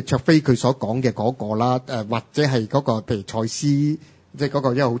即係卓飛佢所講嘅嗰個啦，或者係嗰個譬如蔡司，即係嗰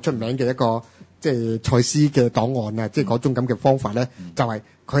個一個好出名嘅一個即係蔡司嘅檔案啊，即係嗰種咁嘅方法咧，就係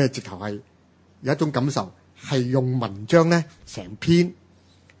佢係直頭係有一種感受，係用文章咧成篇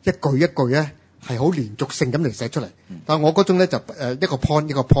一句一句咧係好連續性咁嚟寫出嚟。但係我嗰種咧就一個 point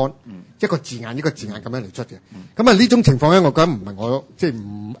一個 point，一個字眼一個字眼咁樣嚟出嘅。咁啊呢種情況咧，我覺得唔係我即係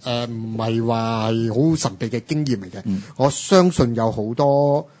唔係話係好神秘嘅經驗嚟嘅。我相信有好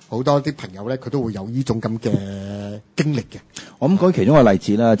多啲朋友咧，佢都會有呢種咁嘅經歷嘅。我咁舉其中一個例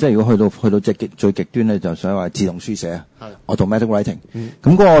子啦，即係如果去到最極端咧，就想話自動書寫啊，automatic writing。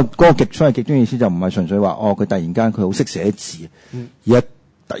咁嗰個極端嘅極端意思就唔係純粹話佢突然間佢好識寫字，而係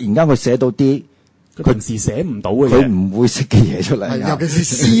突然間佢寫到啲佢平時寫唔到嘅嘢，佢唔會識嘅嘢出嚟。尤其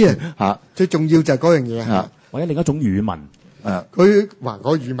是詩啊，最重要就係嗰樣嘢或者另一種語文。佢話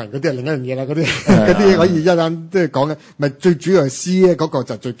嗰語文嗰啲係另一樣嘢啦，嗰啲可以一陣即係講嘅。咪最主要係詩咧，嗰個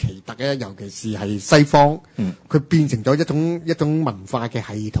就最奇特嘅，尤其是係西方，佢變成咗一種文化嘅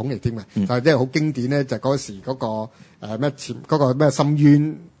系統嚟添嘅。就係即係好經典咧，就嗰時嗰個嗰個咩深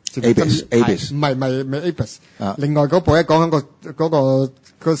淵 Abyss， 唔係 Abyss。另外嗰部咧講緊嗰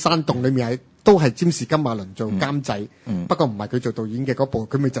個山洞裏面係都係詹士金馬倫做監製，不過唔係佢做導演嘅嗰部，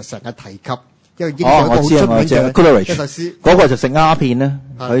佢咪就成日提及。因為英國好出名嘅一首詩，嗰個就食鴉片咧。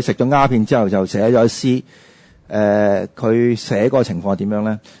佢食咗鴉片之後就寫咗詩。佢寫嗰個情況係點樣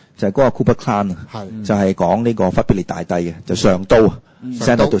咧？就係嗰個 Kubla Khan 啊，就係講呢個忽必烈大帝嘅，就上刀啊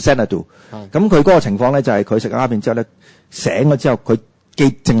 ，Senadu。咁佢嗰個情況咧就係佢食鴉片之後咧，醒咗之後佢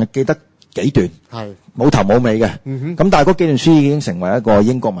淨係記得幾段，冇頭冇尾嘅。咁但係嗰幾段書已經成為一個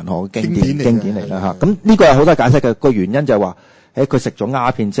英國文學嘅經典嚟啦嚇。咁呢個有好多解釋嘅，個原因就係話。佢食咗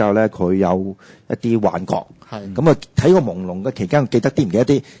鴉片之後咧，佢有一啲幻覺，咁啊睇個朦朧嘅期間，記得啲唔記得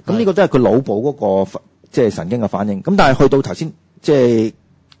啲，咁呢個都係佢腦部嗰個即係神經嘅反應。咁但係去到頭先即係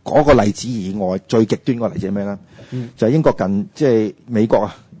嗰個例子以外，最極端個例子係咩咧？就係英國即係美國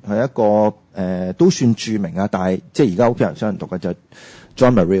啊，係一個都算著名啊，但係即係而家好少人讀嘅就係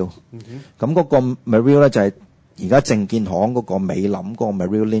John Merrill。咁嗰個 Merrill 咧就係而家證券行嗰個美林嗰個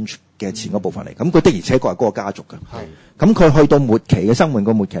Merrill Lynch嘅前嗰部分嚟。咁佢的而且確係嗰個家族嘅。咁佢去到末期嘅生命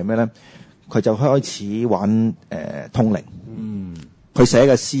個末期係咩咧？佢就開始玩通靈。佢寫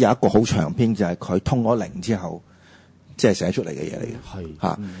嘅詩有一個好長篇，就係佢通咗靈之後，即係寫出嚟嘅嘢嚟嘅。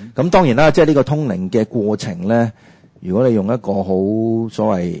係咁當然啦，即係呢個通靈嘅過程咧，如果你用一個好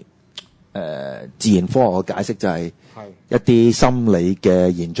所謂自然科學嘅解釋，就係一啲心理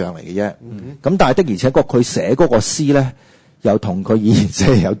嘅現象嚟嘅啫。咁但係的而且確佢寫嗰個詩咧，又同佢以前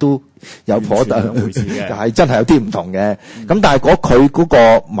寫又都有頗大兩回事嘅，係真係有啲唔同嘅。咁但係佢嗰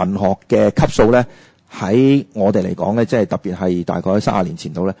個文學嘅級數咧，喺我哋嚟講咧，即係特別係大概30年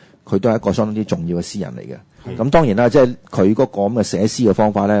前度咧，佢都係一個相當之重要嘅詩人嚟嘅。咁當然啦，即係佢嗰個咁嘅寫詩嘅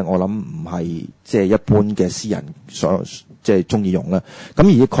方法咧，我諗唔係即係一般嘅詩人所即係中意用啦。咁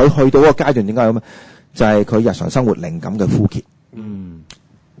而佢去到嗰個階段點解咁？就係佢日常生活靈感嘅枯竭。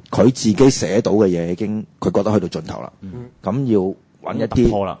佢自己寫到嘅嘢已經佢覺得去到盡頭啦。咁要揾一啲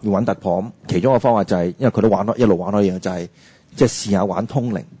要揾突破。咁其中一個方法就係，因為佢都一路玩嗰樣嘢，就係即係試下玩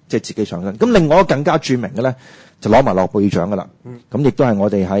通靈，即係自己上身。咁另外一個更加著名嘅咧，就攞埋諾貝爾獎噶啦。咁亦都係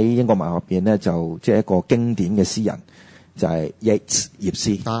我哋喺英國文學入邊咧，就即係一個經典嘅詩人，就係葉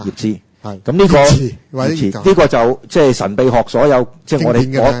斯。係咁呢個或者呢個就即係神秘學所有即係我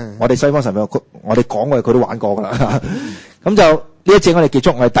經典嘅哋西方神秘學我哋講嘅佢都玩過㗎啦。咁就呢一節我哋結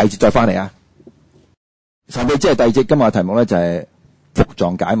束，我哋第二節再翻嚟啊。神秘即係第二節，今日嘅題目咧就係伏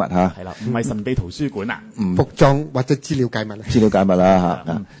藏解密嚇。係啦，唔係神秘圖書館啊。伏藏或者資料解密資料解密啦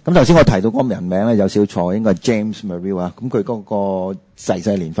嚇。咁頭先我提到嗰個人名咧有少錯，應該係 James Merrill 啊。咁佢嗰個逝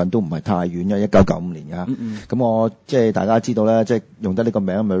世年份都唔係太遠嘅，1995年㗎。咁我即係大家知道咧，即係用得呢個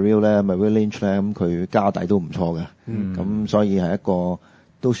名 Merrill 咧 ，Merrill Lynch 咧，咁佢家底都唔錯嘅。咁所以係一個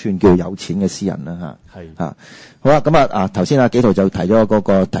都算叫有錢嘅詩人啦嚇。係嚇。好啦，咁啊頭先阿紀陶就提咗嗰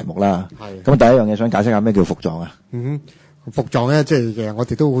個題目啦。係。咁第一樣嘢想解釋下咩叫伏藏啊？伏藏咧，即係我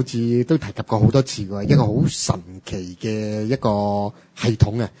哋都好似都提及過好多次嘅，一個好神奇嘅一個系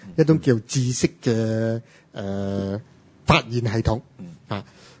統啊，一種叫知識嘅發現系統啊。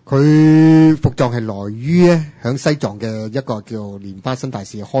佢伏藏係來於咧響西藏嘅一個叫蓮花生大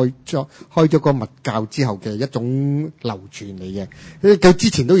士開咗個密教之後嘅一種流傳嚟嘅。佢之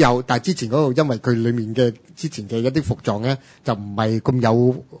前都有，但係之前嗰度因為佢裏面嘅之前嘅一啲伏藏咧，就唔係咁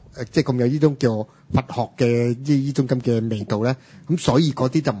有即係咁有呢種叫佛學嘅呢種咁嘅味道咧。咁所以嗰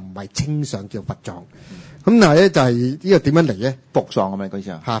啲就唔係稱上叫佛藏。咁但係咧就係呢個點樣嚟咧？伏藏係咪嗰意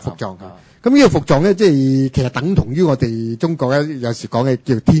思啊？伏藏。咁呢個伏藏咧，即係其實等同於我哋中國咧有時講嘅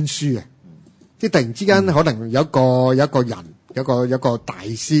叫天書嘅，即係突然之間可能有一個人有個大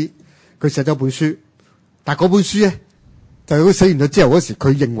師，佢寫咗本書，但係嗰本書咧就佢寫完咗之後嗰時，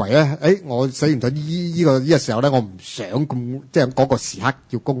佢認為咧，我寫完咗呢個時候咧，我唔想咁即係嗰個時刻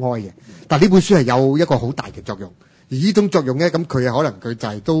要公開嘅。但係呢本書係有一個好大嘅作用，而呢種作用咧，咁佢可能佢就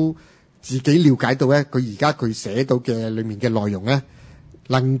係都自己了解到咧，佢而家佢寫到嘅裏面嘅內容咧，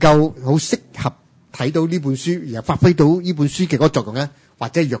能夠好適合睇到呢本書，然後發揮到呢本書嘅嗰個作用咧，或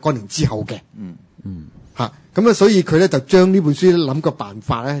者係若干年之後嘅。咁啊，所以佢咧就將呢本書諗個辦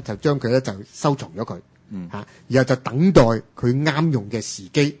法咧，就將佢咧就收藏咗佢。然後就等待佢啱用嘅時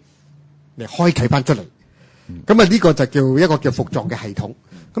機嚟開啟翻出嚟。咁啊，呢個就叫一個叫伏藏嘅系統。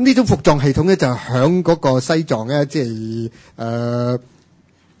咁呢種伏藏系統咧，就響嗰個西藏咧，即係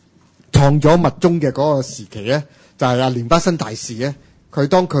創咗密宗嘅嗰個時期咧，就係阿蓮巴生大士咧。佢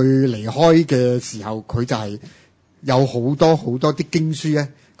當佢離開嘅時候，佢就係有好多啲經書咧，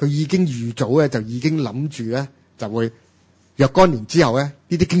佢已經預早咧就已經諗住咧就會若干年之後咧，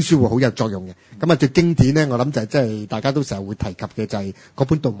呢啲經書會好有作用嘅。咁啊，最經典咧，我諗就係即係大家都成日會提及嘅就係嗰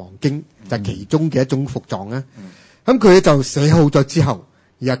本《度亡經》，就係其中嘅一種伏藏啦。咁佢就寫好咗之後，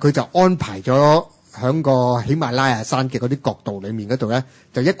然後佢就安排咗喺個喜馬拉雅山嘅嗰啲國度裏面嗰度咧，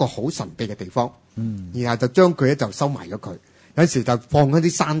就一個好神秘嘅地方。然後就將佢咧就收埋咗佢。有時就放喺啲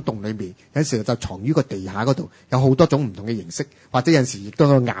山洞裏面，有時就藏於個地下嗰度，有好多種唔同嘅形式，或者有時亦都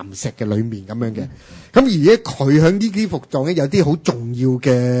喺個岩石嘅裏面咁樣嘅。咁而咧佢喺呢啲伏藏咧有啲好重要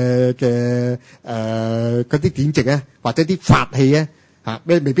嘅嗰啲典籍咧，或者啲法器咧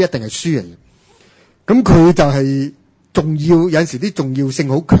未必一定係書嚟嘅。咁佢就係重要，有陣時啲重要性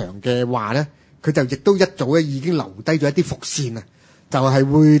好強嘅話咧，佢就亦都一早咧已經留低咗一啲伏線啊，就係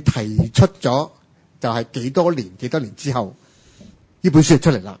會提出咗，就係幾多年之後。呢本書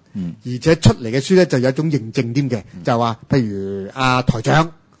就出嚟啦，而且出嚟嘅書咧就有一種認證添嘅，就係話譬如台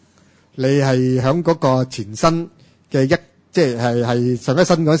長，你係響嗰個前身嘅即係上一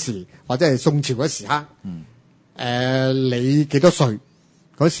身嗰時，或者係宋朝嗰時刻，你幾多歲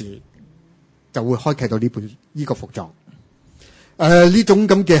嗰時就會開啟到呢個伏藏。呢種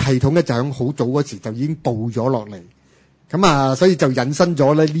咁嘅系統咧，就響好早嗰時就已經報咗落嚟。咁啊，所以就引申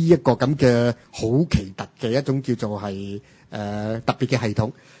咗咧呢一個咁嘅好奇特嘅一種叫做係特別嘅系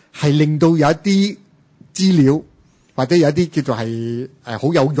統，係令到有一啲資料或者有一啲叫做係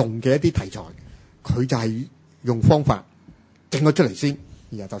好有用嘅一啲題材，佢就係用方法整咗出嚟先，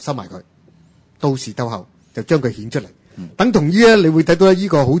然後就收埋佢，到時到後就將佢顯出嚟。等同於咧，你會睇到呢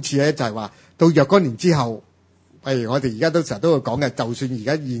個好似咧就係話到若干年之後。譬如我哋而家都成日都會講嘅，就算而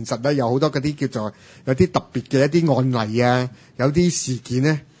家現實咧有好多嗰啲叫做有啲特別嘅一啲案例啊，有啲事件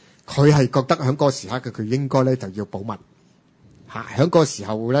咧，佢係覺得喺嗰個時刻嘅佢應該咧就要保密嚇，喺嗰個時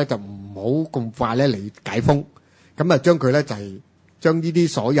候咧就唔好咁快咧嚟解封，咁啊將佢咧就係將呢啲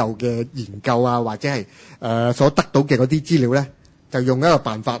所有嘅研究啊或者係所得到嘅嗰啲資料咧，就用一個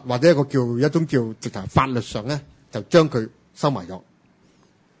辦法或者一種叫直頭法律上咧就將佢收埋咗。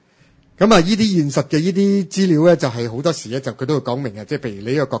咁啊！呢啲現實嘅呢啲資料咧，就係好多時咧，就佢都會講明嘅，即係譬如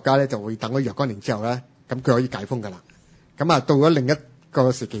你呢個國家咧，就會等咗若干年之後咧，咁佢可以解封噶啦。咁啊，到咗另一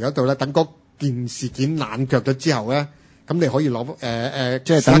個時期嗰度咧，等嗰件事件冷卻咗之後咧，咁你可以攞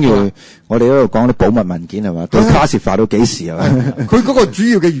即係等於我哋嗰度講啲保密文件係嘛，對卡式化到幾時係嘛？佢嗰個主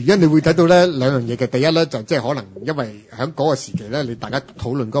要嘅原因，你會睇到咧兩樣嘢嘅。第一咧就即係可能因為喺嗰個時期咧，你大家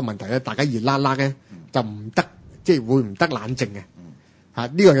討論嗰個問題咧，大家熱辣辣咧就唔得，即係會唔得冷靜嘅。呢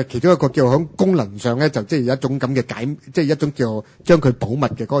個係其中一個叫喺功能上咧，就即係有一種咁嘅解，即係一種叫將佢保密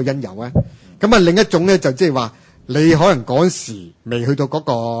嘅嗰個因由啊。咁啊另一種咧就即係話你可能嗰時未去到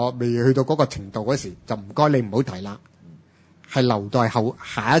嗰個程度嗰時，就唔該你唔好提啦。係留待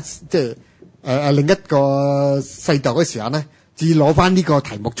下一即係另一個世代嘅時候咧，至攞翻呢個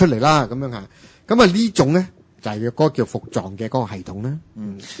題目出嚟啦，咁樣嚇。咁啊呢種咧就係嗰個叫伏藏嘅嗰個系統啦。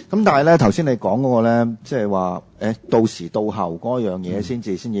咁但係咧頭先你講嗰個咧，即係話到時到後嗰樣嘢先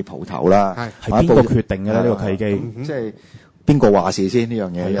至蒲頭啦。係邊個決定嘅咧？呢個契機，即係邊個話事先呢樣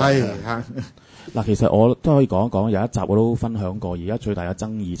嘢？係嗱，其實我都可以講一講，有一集我都分享過。而家最大嘅爭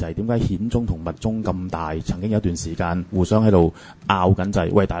議就係點解顯宗同密宗咁大？曾經有一段時間互相喺度拗緊，就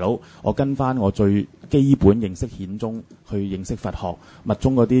係喂大佬，我跟翻我最基本認識顯宗去認識佛學，密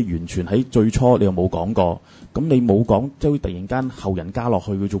宗嗰啲完全喺最初你又冇講過，咁你冇講，即係會突然間後人加落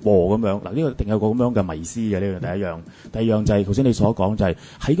去嘅啫喎咁樣。嗱，呢個一定有個咁樣嘅迷思嘅，呢個第一樣。第二樣就係頭先你所講，就係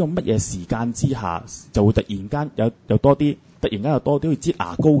喺個乜嘢時間之下就會突然間有多啲，突然間有多啲好似擠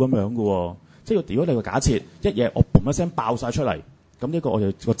牙膏咁樣嘅喎。即係如果你個假設一嘢我嘣一聲爆晒出嚟，咁呢個我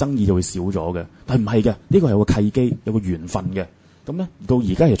就個爭議就會少咗嘅。但係唔係嘅，呢個係有個契機，有個緣分嘅。咁咧到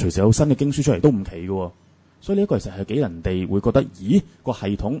而家其實隨時有新嘅經書出嚟都唔奇嘅。所以呢一個其實係幾人哋會覺得，咦個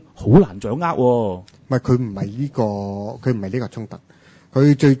系統好難掌握喎。唔係佢唔係呢個衝突，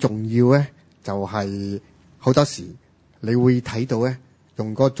佢最重要咧就係好多時你會睇到咧，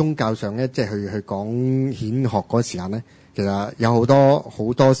用個宗教上咧即係去講顯學嗰時間咧。其實有好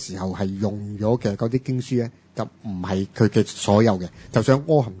多時候係用咗嘅嗰啲經書咧，就唔係佢嘅所有嘅。就像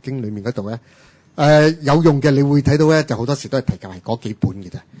《阿含經》裏面嗰度咧，有用嘅你會睇到咧，就好多時都係提及係嗰幾本嘅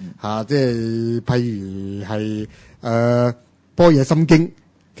啫。即係譬如係《般若心經》，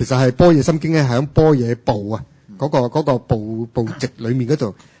其實係《般若心經》咧喺《般若部》啊嗰個部籍裏面嗰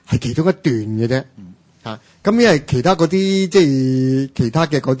度係其中一段嘅啫。咁因為其他嗰啲即係其他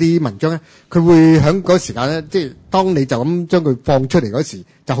嘅嗰啲文章咧，佢會喺嗰時間咧，即係當你就咁將佢放出嚟嗰時，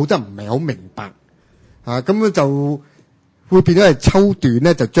就好多人唔係好明白咁樣就會變咗係抽斷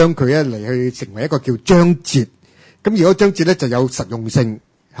咧，就將佢咧嚟去成為一個叫章節。咁如果章節咧就有實用性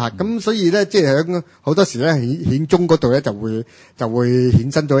咁所以咧即係喺好多時咧顯宗嗰度咧就會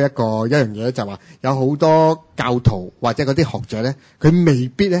衍生咗一樣嘢，就話有好多教徒或者嗰啲學者咧，佢未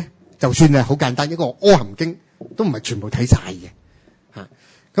必咧。就算係好簡單一個《阿含經》，都唔係全部睇晒嘅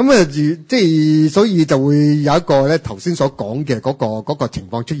咁即係所以就會有一個咧頭先所講嘅嗰個情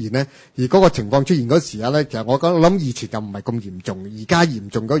況出現咧。而嗰個情況出現嗰時咧，其實我諗以前就唔係咁嚴重，而家嚴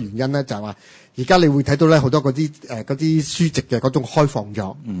重嗰個原因咧就係話，而家你會睇到咧好多嗰啲書籍嘅嗰種開放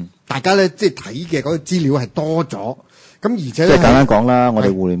咗，大家咧即係睇嘅嗰個資料係多咗。咁而且即係簡單講啦，我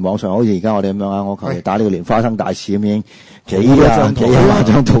哋互聯網上好似而家我哋咁樣啊，我求其打呢個蓮花生大使咁已經幾萬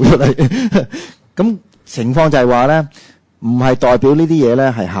張圖出嚟。咁情況就係話咧，唔係代表呢啲嘢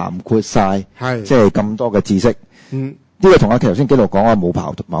咧係涵括晒，即係咁多嘅知識。呢個同阿頭先紀陶講啊冇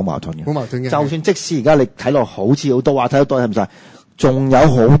矛盾嘅。冇矛盾嘅。就算即使而家你睇落好似好多話睇得多睇唔晒，仲有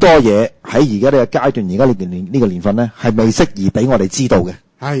好多嘢喺而家呢個階段，而家呢個年份咧係未適宜俾我哋知道嘅。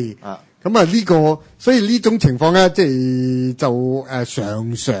係啊。咁啊所以呢種情況咧，即係就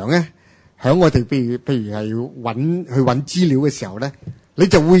常咧，喺我哋譬如係去揾資料嘅時候咧，你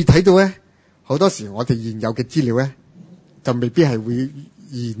就會睇到咧，好多時我哋現有嘅資料咧，就未必係會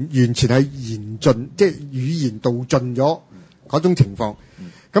完全係言盡，即係語言道盡咗嗰種情況。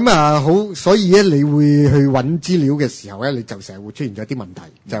咁所以咧，你會去揾資料嘅時候咧，你就成日會出現咗啲問題，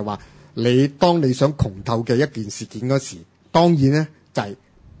就係話當你想窮透嘅一件事件嗰時，當然咧就係。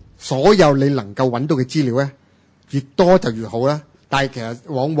所有你能夠揾到嘅資料咧，越多就越好啦。但係其實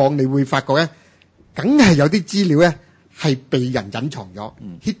往往你會發覺咧，梗係有啲資料咧係被人隱藏咗、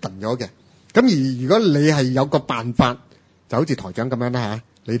hidden 咗嘅。咁而如果你係有個辦法，就好似台長咁樣啦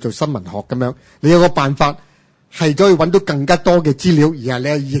你做新聞學咁樣，你有個辦法係可以揾到更加多嘅資料，而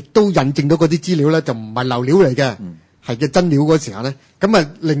係你亦都印證到嗰啲資料咧就唔係流料嚟嘅，係嘅真料嗰時候咧，咁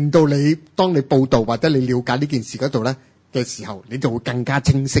令到你當你報導或者你了解呢件事嗰度咧嘅時候，你就會更加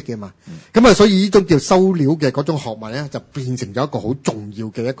清晰嘅嘛。所以呢種叫收料嘅嗰種學問咧，就變成咗一個好重要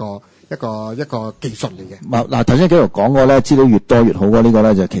嘅一個技術嚟嘅。嗱，頭先紀陶講過咧，資料越多越好嘅呢個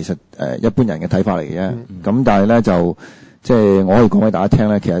咧，就其實一般人嘅睇法嚟嘅啫。咁但係咧就即係我可以講俾大家聽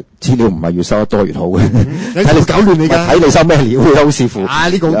咧，其實資料唔係越收得多越好嘅，睇你搞亂你㗎，睇你收咩料好視乎。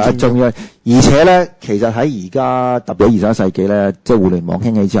呢個好重要。而且咧，其實喺而家特別喺21世紀咧，即係互聯網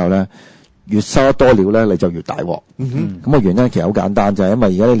興起之後咧。越收得多料咧，你就越大鑊。咁個原因其實好簡單，就係因為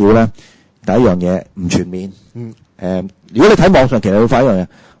而家啲料咧，第一樣嘢唔全面。如果你睇網上，其實你會發現一樣嘢，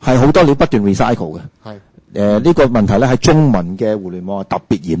係好多料不斷 recycle 嘅。呢個問題咧喺中文嘅互聯網係特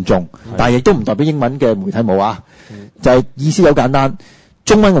別嚴重，但係亦都唔代表英文嘅媒體冇啊。就係意思好簡單，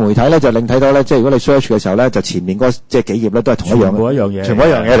中文嘅媒體咧就令睇到咧，即係如果你 search 嘅時候咧，就前面嗰即係幾頁咧都係同一樣嘅，全部一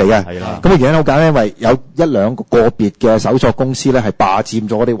樣嘢嚟嘅。咁個原因好簡單，因為有一兩個別嘅搜索公司咧係霸佔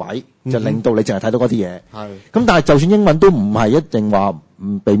咗嗰啲位，就令到你淨係睇到嗰啲嘢。咁但係就算英文都唔係一定話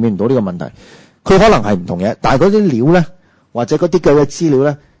避免唔到呢個問題，佢可能係唔同嘢，但係嗰啲料咧或者嗰啲嘅資料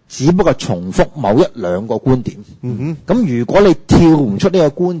咧，只不過重複某一兩個觀點。咁如果你跳唔出呢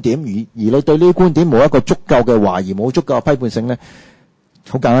個觀點，而你對呢啲觀點冇一個足夠嘅懷疑，冇足夠嘅批判性咧，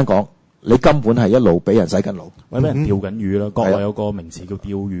好簡單講，你根本係一路俾人洗緊腦，或者俾人釣緊魚啦。國內有個名詞叫釣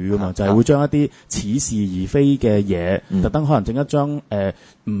魚啊嘛，就係會將一啲似是而非嘅嘢，特登可能整一張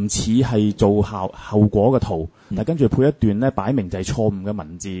唔似係做後果嘅圖，但跟住配一段咧擺明就係錯誤嘅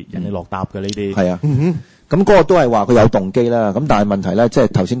文字，人哋落答嘅呢啲。係啊，咁嗰個都係話佢有動機啦。咁但係問題咧，即係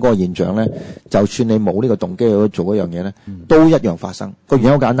頭先嗰個現象咧，就算你冇呢個動機去做嗰樣嘢咧，都一樣發生。個原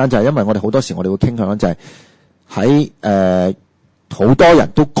因好簡單，就係因為我哋好多時我哋會傾向咧，就係喺好多人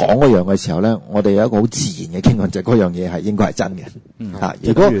都講嗰樣嘅時候咧，我哋有一個好自然嘅傾向，就係嗰樣嘢係應該係真嘅。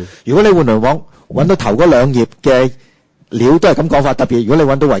如果你換來往揾到頭嗰兩頁嘅料都係咁講法，特別如果你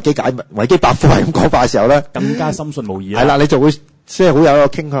揾到維基百科係咁講法嘅時候咧，更加深信無疑啦。係啦，你就會即係好有一個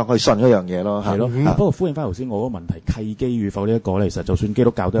傾向去信嗰樣嘢咯。係咯。不過呼應翻頭先我嗰個問題，契機與否呢一個咧，其實就算基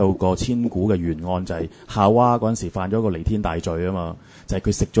督教都有個千古嘅懸案，就係夏娃嗰陣時犯咗個彌天大罪啊嘛。就係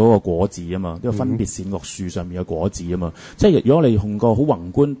佢食咗個果子啊嘛，呢個分別善惡樹上面嘅果子啊嘛。即係如果你用個好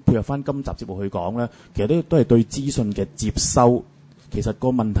宏觀配合翻今集節目去講咧，其實都係對資訊嘅接收。其實個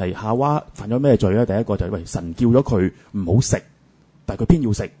問題，夏娃犯咗咩罪咧？第一個就係喂神叫咗佢唔好食，但係佢偏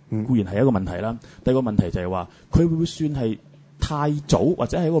要食，固然係一個問題啦。第二個問題就係話佢會唔會算係太早或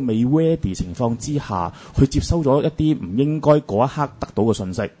者喺一個未 ready 情況之下去接收咗一啲唔應該嗰一刻得到嘅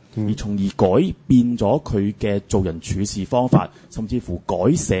信息，而從而改變咗佢嘅做人處事方法，甚至乎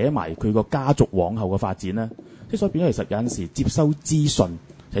改寫埋佢個家族往後嘅發展咧。即係所以變咗，其實有陣時接收資訊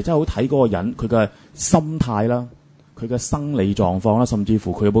其實真係好睇嗰個人佢嘅心態啦，佢嘅生理狀況啦，甚至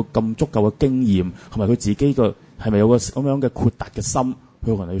乎佢有冇咁足夠嘅經驗，同埋佢自己個係咪有個咁樣嘅豁達嘅心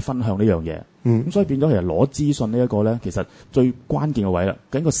去同人哋分享呢樣嘢。咁所以變咗其實攞資訊呢一個咧，其實最關鍵嘅位啦，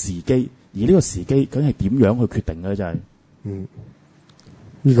究竟個時機，而呢個時機究竟係點樣去決定嘅咧？就係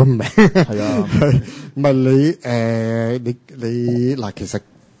呢個唔明係啊，唔係你嗱，其實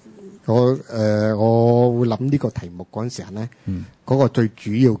我會諗呢個題目嗰陣時候咧，嗰個最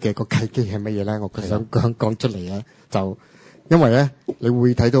主要嘅個契機係乜嘢咧？我想講出嚟咧，就因為咧，你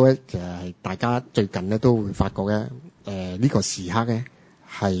會睇到咧，其實係大家最近咧都會發覺咧，呢個時刻咧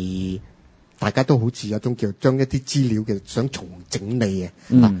係大家都好似有種叫將一啲資料嘅想重整理嘅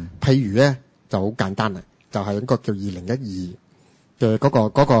嗱，譬如咧就好簡單啦，就係一個叫2012嘅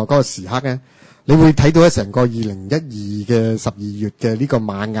嗰個時刻咧。你會睇到咧，成個2012嘅12月嘅呢個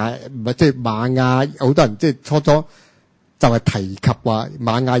瑪雅，唔係即係瑪雅，好多人即係初初就係提及話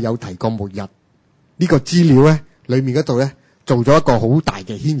瑪雅有提過末日呢個資料咧，裏面嗰度咧做咗一個好大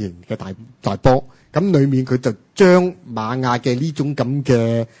嘅牽引嘅大波，咁裏面佢就將瑪雅嘅呢種咁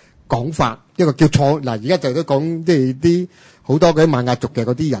嘅講法，一個叫錯嗱，而家就都講即係啲好多嗰啲瑪雅族嘅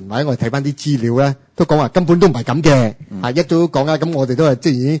嗰啲人，或者我哋睇翻啲資料咧，都講話根本都唔係咁嘅，一早都講啦，咁我哋都係即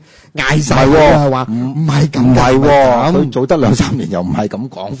係已經嗌晒喎，話唔係咁，唔係喎，佢早得2-3年又唔係咁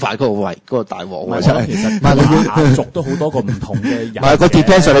講法，嗰個大鑊喎，真係。其實瑪雅族都好多個唔同嘅人。唔係個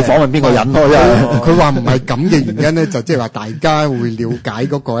depends 你訪問邊個人咯，佢話唔係咁嘅原因咧，就即係話大家會了解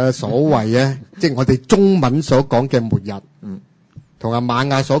嗰個咧所謂咧，即係我哋中文所講嘅末日，同阿瑪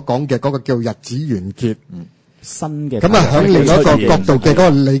雅所講嘅嗰個叫日子完結。新嘅咁啊，喺另一個角度嘅嗰個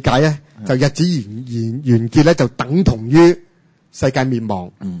理解咧，就日子完結咧，就等同於世界滅亡。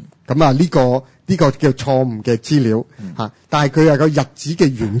咁啊，呢個叫錯誤嘅資料嚇，但係佢係個日子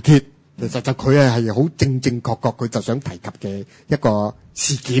嘅完結，其實就佢係好正確，佢就想提及嘅一個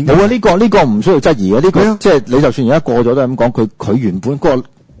事件。冇啊，呢個唔需要質疑嘅，呢個即係你就算而家過咗都係咁講，佢原本嗰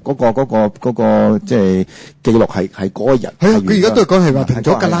個即係記錄係嗰個人。係啊，佢而家都係講係話停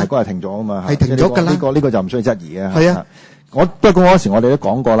咗㗎啦，係嗰日停咗啊嘛，係停咗㗎啦。呢個就唔需要質疑嘅。係啊，不過嗰時我哋都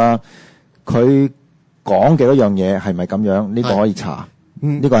講過啦，佢講嘅嗰樣嘢係咪咁樣？呢個可以查，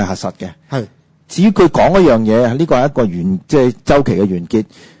呢個係核實嘅。係。至於佢講嗰樣嘢，呢個係一個即係週期嘅完結。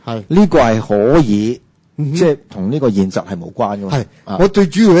係。呢個係可以，即係同呢個現實係無關㗎嘛。係。我最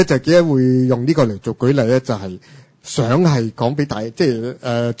主要咧就記得會用呢個嚟做舉例咧，就係。想係講俾大家，即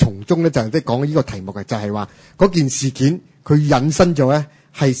係從中咧就係即係講呢個題目嘅，就係話嗰件事件佢引申咗咧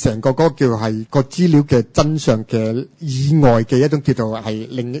係成個嗰個叫係個資料嘅真相嘅以外嘅一種叫做係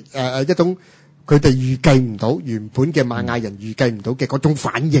另一種佢哋預計唔到原本嘅瑪雅人預計唔到嘅嗰種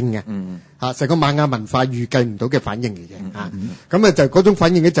反應嘅，成個瑪雅文化預計唔到嘅反應嚟嘅，咁啊就嗰種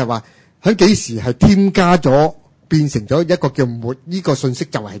反應咧就係話喺幾時係添加咗變成咗一個叫末呢個信息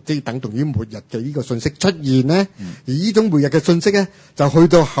就係即係等同於末日嘅呢個信息出現咧，而呢種末日嘅信息咧就去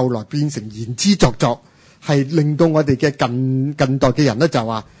到後來變成言之鑿鑿，係令到我哋嘅近代嘅人咧就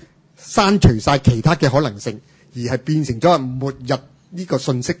話刪除晒其他嘅可能性，而係變成咗末日呢個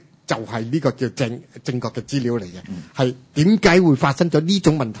信息就係呢個叫正確嘅資料嚟嘅。係點解會發生咗呢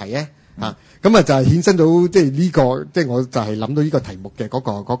種問題咧？咁啊就係衍生到即係呢個即係我就係諗到呢個題目嘅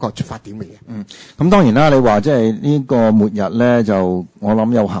嗰個出發點嚟嘅。咁當然啦，你話即係呢個末日咧，就我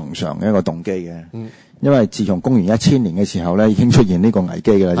諗有恆常嘅一個動機嘅。因為自從公元1000年嘅時候咧，已經出現呢個危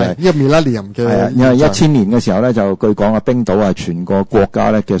機㗎啦，就係呢個 Millennium 嘅。係啊，因為1000年嘅時候咧，就據講冰島啊，全個國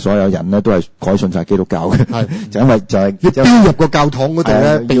家咧嘅所有人咧都係改信晒基督教嘅，就因為就係要標入個教堂嗰度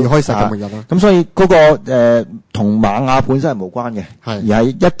咧，避開世界末日啦。咁所以嗰個同瑪雅本身係無關嘅，而係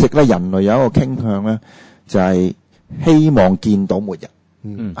一直咧人類有一個傾向咧，就係希望見到末日。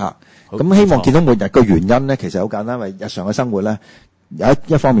咁希望見到末日嘅原因咧，其實好簡單，因為日常嘅生活咧有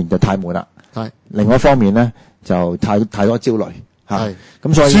一方面就太悶啦。另外一方面咧，就太多焦慮嚇，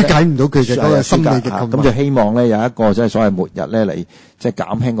咁所以紓解唔到佢嘅嗰個心理嘅困惑，咁就希望咧有一個即係所謂末日咧嚟即係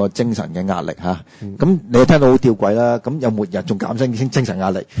減輕個精神嘅壓力嚇。咁你又聽到好吊詭啦，咁有末日仲減輕精神壓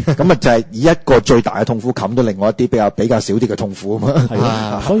力，咁啊就係以一個最大嘅痛苦冚到另外一啲比較少啲嘅痛苦啊嘛。係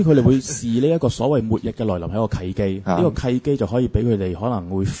啊，所以佢哋會視呢一個所謂末日嘅來臨係一個契機，呢個契機就可以俾佢哋可能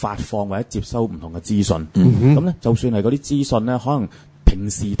會發放或者接收唔同嘅資訊。咁咧，就算係嗰啲資訊咧，可能平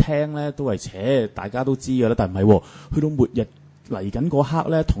時聽咧都係大家都知㗎啦，但唔係去到末日嚟緊嗰刻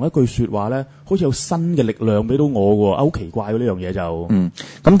咧，同一句説話咧，好似有新嘅力量俾到我喎，好奇怪喎呢樣嘢就。咁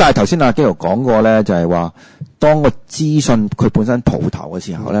但係頭先阿基豪講過咧，就係話當個資訊佢本身蒲頭嘅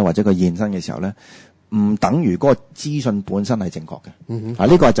時候咧，或者佢現身嘅時候咧，唔等於嗰個資訊本身係正確嘅。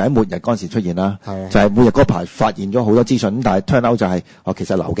呢個就喺末日嗰陣時出現啦。就係末日嗰排發現咗好多資訊，但係 turn out 就係其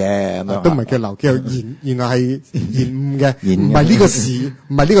實流嘅咁樣。都唔係叫流，叫原來係延誤嘅，唔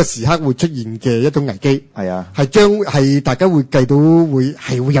係呢個時刻會出現嘅一種危機。係大家會計到會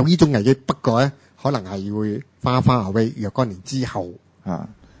有呢種危機，不過咧可能係會花後尾若干年之後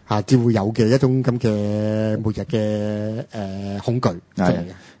至會有嘅一種咁嘅末日嘅恐懼。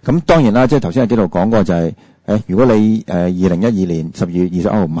咁當然啦，即係頭先喺呢度講過就係如果你2012年12月20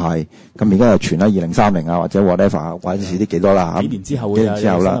號唔係，咁而家又傳喺2030啊，或者 whatever 或者遲啲幾多啦嚇，幾年之後會有新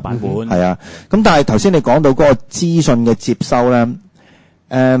嘅版本。係啊，咁但係頭先你講到嗰個資訊嘅接收咧，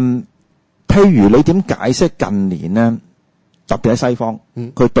譬如你點解釋近年咧，特別喺西方，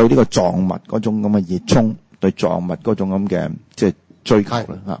佢對呢個藏物嗰種咁嘅熱衷，對藏物嗰種咁嘅即係追求咧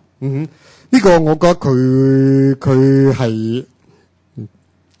嚇。呢個我覺得佢係。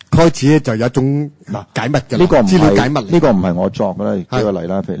開始咧就有一種解密嘅，呢個唔係資料解密嚟。呢個唔係我作嘅啦，舉個例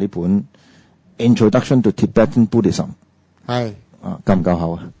啦，譬如呢本《Introduction to Tibetan Buddhism》夠唔夠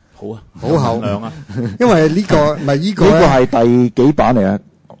厚啊？好啊，好厚量啊！因為呢個唔係呢個呢個係第幾版嚟啊？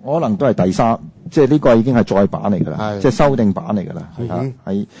可能都係第3，即係呢個已經係再版嚟㗎啦，即係修訂版嚟㗎啦。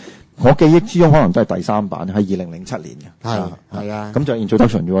係我記憶之中可能都係第3版，係2007年嘅。係啊，咁就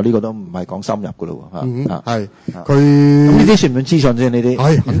Introduction 嘅喎，呢個都唔係講深入㗎咯喎。係佢咁呢啲算唔算資訊先？呢啲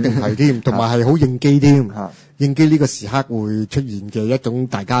係肯定係添，同埋係好應機添。應機呢個時刻會出現嘅一種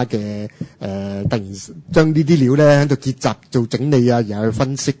大家嘅突然將呢啲料咧喺度結集做整理啊，然後去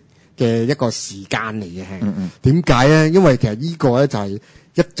分析嘅一個時間嚟嘅。點解咧？因為其實呢個咧就係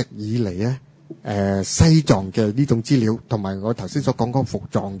一直以嚟咧。西藏嘅呢種資料，同埋我頭先所講嗰伏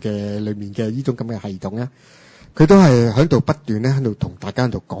藏嘅裏面嘅呢種咁嘅系統咧，佢都係喺度不斷咧喺度同大家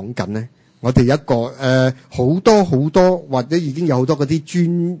喺度講緊咧。我哋有一個好多或者已經有好多嗰啲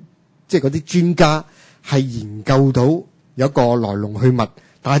即係嗰啲專家係研究到有一個來龍去脈，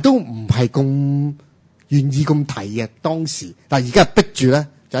但係都唔係咁願意咁提嘅當時。但係而家逼住咧，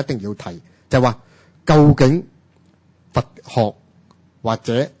就一定要提，就係話究竟佛學或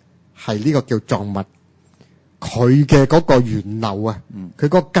者係呢個叫藏物，佢嘅嗰個源流啊，佢嗰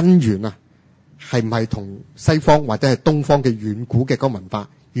個根源啊，係唔係同西方或者係東方嘅遠古嘅嗰個文化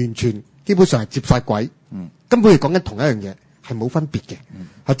完全基本上係接晒軌？根本係講緊同一樣嘢，係冇分別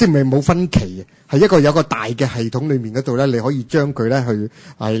嘅，即係唔係冇分歧嘅，係有個大嘅系統裏面嗰度咧，你可以將佢咧去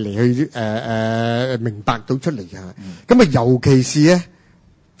嚟去明白到出嚟嘅。咁尤其是咧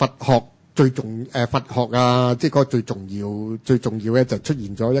佛學。佛學啊，即係嗰個最重要咧，就出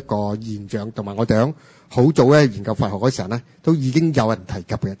現咗一個現象，同埋我哋響好早咧研究佛學嗰時候咧，都已經有人提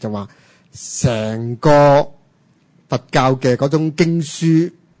及嘅，就話成個佛教嘅嗰種經書，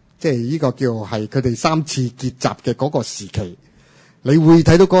即係呢個叫係佢哋3次結集嘅嗰個時期，你會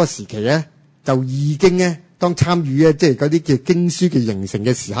睇到嗰個時期咧，就已經咧，當參與咧，即係嗰啲叫經書嘅形成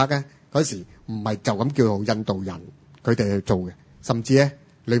嘅時刻咧，嗰時唔係就咁叫做印度人佢哋去做嘅，甚至咧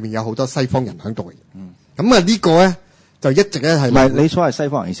裏面有好多西方人喺度嘅。咁啊呢個咧就一直咧係唔係你所謂西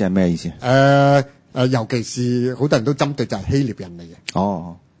方人意思係咩意思？尤其是好多人都針對就係希臘人嚟嘅。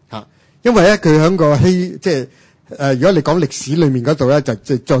哦，因為咧佢喺個即係如果你講歷史裏面嗰度咧，就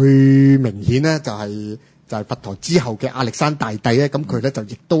即係最明顯咧，就係佛陀之後嘅亞歷山大帝咧，咁佢咧就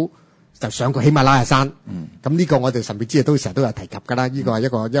亦都就上過喜馬拉雅山。咁呢個我哋神祕之夜都成日都有提及㗎啦。呢個係一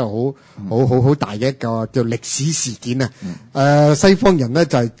個好大嘅一個叫歷史事件啊。西方人咧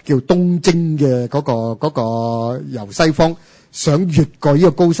就係叫東征嘅嗰個由西方想越過呢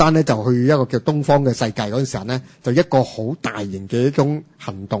個高山咧，就去一個叫東方嘅世界嗰陣時候咧，就一個好大型嘅一種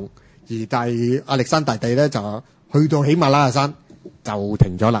行動。而但係亞歷山大帝咧就去到喜馬拉雅山就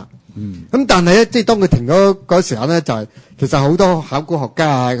停咗啦。咁但係咧，即係當佢停咗嗰時候咧，就係其實好多考古學家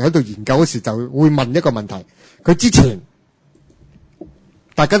啊喺度研究嗰時就會問一個問題：佢之前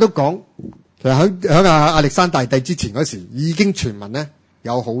大家都講，其實喺亞歷山大帝之前嗰時已經傳聞咧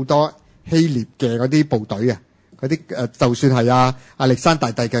有好多希臘嘅嗰啲部隊啊，嗰啲就算係亞歷山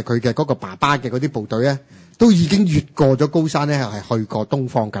大帝嘅佢嘅嗰個爸爸嘅嗰啲部隊咧，都已經越過咗高山咧，係去過東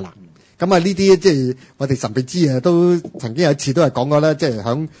方㗎啦。咁啊，呢啲即係我哋神祕之夜都曾經有一次都係講過啦，即係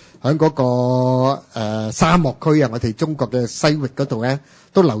響嗰個沙漠區啊，我哋中國嘅西域嗰度咧，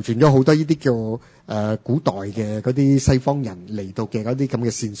都流傳咗好多呢啲叫古代嘅嗰啲西方人嚟到嘅嗰啲咁嘅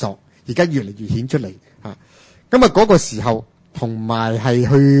線索，而家越嚟越顯出嚟嚇。咁啊，嗰個時候同埋係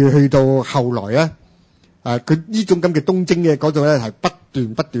去到後來咧，佢呢種咁嘅東征嘅嗰度咧係不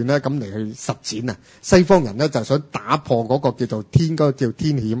斷咧咁嚟去實踐啊！西方人咧就想打破嗰個叫做嗰個叫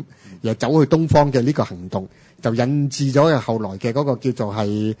天險，而走去東方嘅呢個行動，就引致咗後來嘅嗰個叫做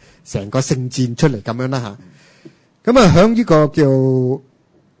係成個聖戰出嚟咁樣啦嚇。咁啊，響呢個叫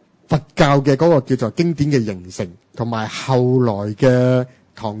佛教嘅嗰個叫做經典嘅形成，同埋後來嘅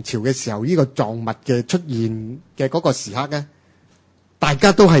唐朝嘅時候呢個藏物嘅出現嘅嗰個時刻咧，大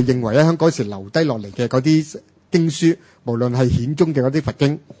家都係認為咧，喺嗰時留低落嚟嘅嗰啲經書，無論係顯宗嘅嗰啲佛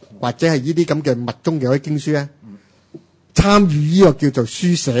經，或者係呢啲咁嘅密宗嘅嗰啲經書咧，參與呢個叫做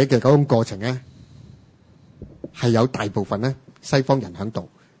書寫嘅嗰種過程咧，係有大部分咧西方人喺度。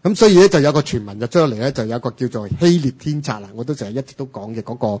咁所以咧就有個傳聞就出咗嚟咧，就有個叫做希臘天策啦。我都成日一直都講嘅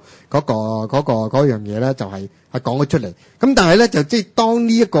嗰樣嘢咧，就係講咗出嚟。咁但係咧就即係當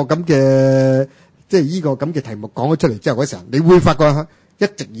呢一個咁嘅即係呢個咁嘅題目講咗出嚟之後嗰時候，你會發覺一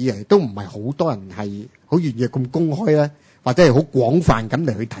直以嚟都唔係好多人係好願意咁公開咧，或者係好廣泛咁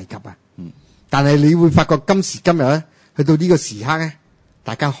嚟去提及啊。但係你會發覺今時今日咧，去到呢個時刻咧，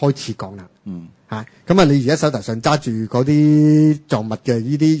大家開始講啦。咁啊！你而家手頭上揸住嗰啲藏物嘅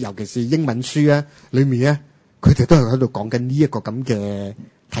呢啲，尤其是英文書咧，裏面咧，佢哋都係喺度講緊呢一個咁嘅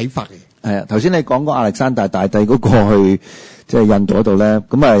睇法嘅。係啊，頭先你講過亞歷山大大帝嗰個去即係印度嗰度咧，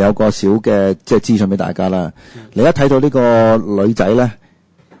咁啊有個小嘅即係資訊俾大家啦。你一睇到呢個女仔咧，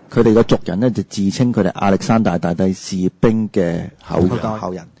佢哋個族人咧就自稱佢哋亞歷山大大帝士兵嘅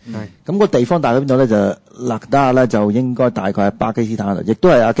後人。咁個地方大概邊度咧？就勒達咧，就應該大概係巴基斯坦度，亦都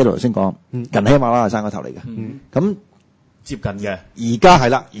係阿基路頭先講近喜馬拉雅山嗰頭嚟嘅。咁接近嘅。而家係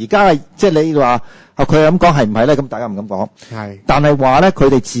啦，而家係即係你話佢係咁講係唔係咧？咁大家唔敢講。係。但係話咧，佢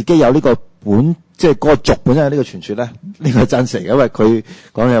哋自己有呢個即係嗰個族本身有呢個傳說咧，呢個係真實嘅，因為佢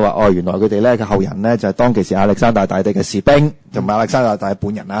講嘅話原來佢哋咧嘅後人咧就係當其時亞歷山大大帝嘅士兵，就唔係亞歷山大大帝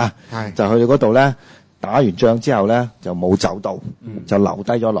本人啊。就去到嗰度咧。打完仗之後咧，就冇走到，就留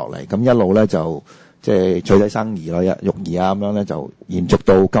低咗落嚟。咁一路咧就即係娶仔生兒女啊、育兒啊咁樣咧，就延續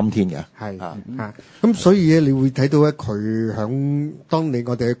到今天嘅。係咁所以咧，你會睇到咧，佢響當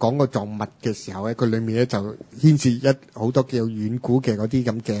我哋講個藏物嘅時候咧，佢裏面咧就牽涉好多叫遠古嘅嗰啲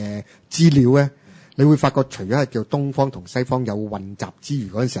咁嘅資料咧。你會發覺除咗係叫東方同西方有混雜之餘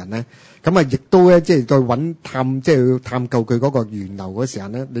嗰陣時候咧，咁啊亦都咧即係再即係探究佢嗰個源流嗰時候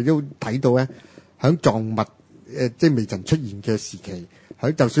咧，你都睇到咧。喺藏物即係未曾出現嘅時期，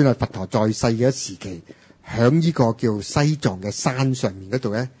喺就算係佛陀在世嘅時期，喺呢個叫西藏嘅山上面嗰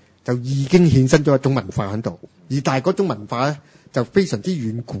度咧，就已經衍生咗一種文化喺度。而但係嗰種文化咧，就非常之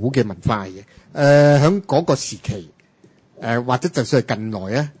遠古嘅文化嚟嘅。喺嗰個時期，或者就算係近來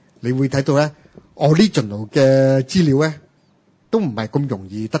咧，你會睇到咧 original 嘅資料咧，都唔係咁容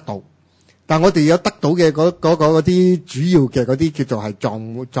易得到。但我哋有得到嘅嗰啲主要嘅嗰啲叫做係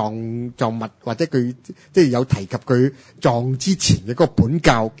藏物，或者佢即係有提及佢藏之前嘅嗰個本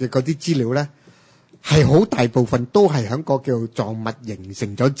教嘅嗰啲資料咧，係好大部分都係喺個叫藏物形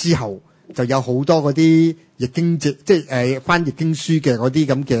成咗之後就有好多嗰啲譯經即係翻譯經書嘅嗰啲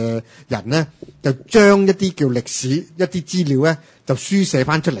咁嘅人咧，就將一啲叫歷史一啲資料咧，就書寫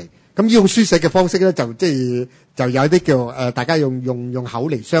翻出嚟。咁呢種書寫嘅方式咧，就有啲叫大家用口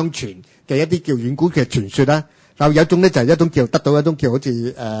嚟相傳嘅一啲叫遠古嘅傳說啦。然後有一種咧就係一種叫得到一種叫好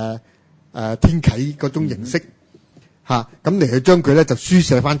似天啟嗰種形式嚇，咁嚟去將佢咧就書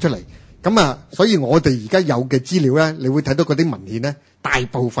寫翻出嚟。咁啊，所以我哋而家有嘅資料咧，你會睇到嗰啲文獻咧，大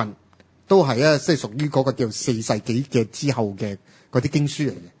部分都係即係屬於嗰個叫4世紀嘅之後嘅嗰啲經書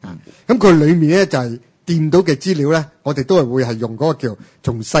嚟嘅。咁佢裏面咧就係掂到嘅資料咧，我哋都係會係用嗰個叫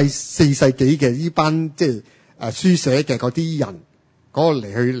從4世紀嘅呢班即係書寫嘅嗰啲人嗰個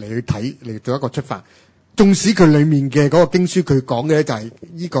嚟去睇嚟做一個出發。縱使佢裏面嘅嗰個經書佢講嘅咧就係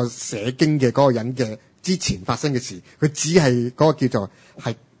呢個寫經嘅嗰個人嘅之前發生嘅事，佢只係嗰個叫做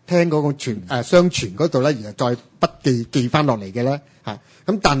係聽嗰個相傳嗰度咧，然後再筆記翻落嚟嘅咧嚇。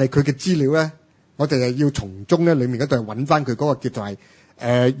咁但係佢嘅資料咧，我哋係要從中咧裏面嗰度揾翻佢嗰個叫做係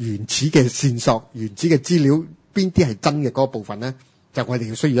原始嘅線索、原始嘅資料，邊啲係真嘅嗰個部分咧，就我哋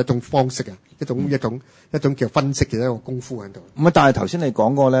要需要一種方式啊，一種叫分析嘅一個功夫喺度。咁啊，但係頭先你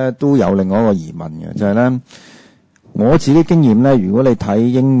講過咧，都有另外一個疑問嘅，就係咧，我自己經驗咧，如果你睇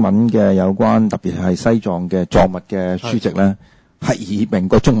英文嘅有關，特別係西藏嘅藏物嘅書籍咧，係易明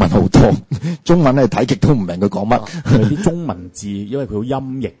過中文好多。中文咧睇極都唔明佢講乜。啲中文字，因為佢好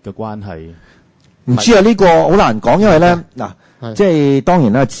音譯嘅關係。唔知啊，呢個好難講，因為咧嗱，即係當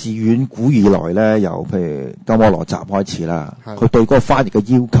然啦，自遠古以來咧，由譬如《鳩摩羅集》開始啦，佢對嗰個翻譯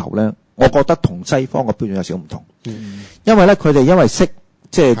嘅要求咧，我覺得同西方嘅標準有少少唔同。因為咧，佢哋因為識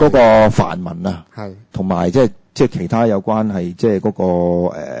即係嗰個梵文啊，同埋即係其他有關係即係嗰個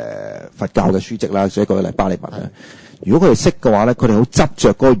佛教嘅書籍啦，所以舉個例巴利文啊。如果佢哋識嘅話咧，佢哋好執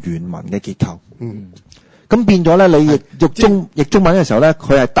着嗰個原文嘅結構。咁變咗咧，你譯中文嘅時候咧，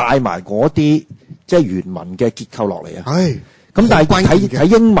佢係帶埋嗰啲即係原文嘅結構落嚟啊。咁但係睇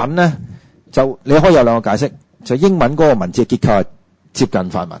英文咧，就你可以有兩個解釋，就英文嗰個文字嘅結構係接近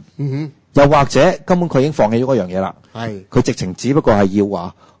梵文。又或者根本佢已經放棄咗嗰樣嘢啦。佢直情只不過係要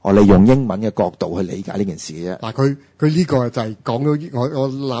話我哋用英文嘅角度去理解呢件事嘅啫。嗱，佢呢個就係講到我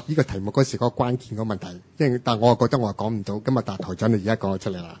立呢個題目嗰時嗰個關鍵個問題，但我覺得我講唔到。今日但台長你而家講咗出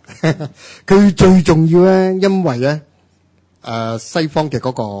嚟啦。佢最重要咧，因為咧西方嘅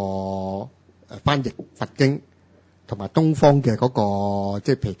嗰個翻譯佛經同埋東方嘅嗰個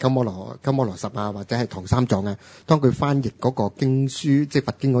即係譬如鳩摩羅什啊，或者係唐三藏啊，當佢翻譯嗰個經書即係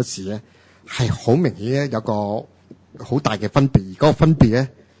佛經嗰時咧，係好明顯咧有個好大嘅分別。而嗰個分別咧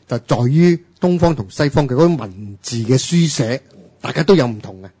就在於東方同西方嘅嗰種文字嘅書寫，大家都有唔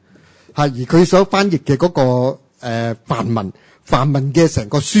同嘅而佢所翻譯嘅嗰個梵文嘅成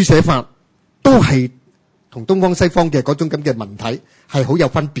個書寫法，都係同東方西方嘅嗰種咁嘅文體係好有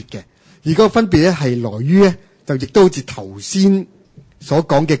分別嘅。而嗰個分別咧係來於咧，就亦都好似頭先所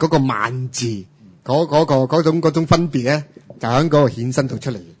講嘅嗰個萬字嗰種分別咧，就喺嗰個衍生到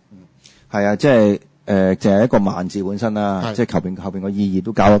出嚟。係啊，即係淨係一個萬字本身啦，即係後邊個意義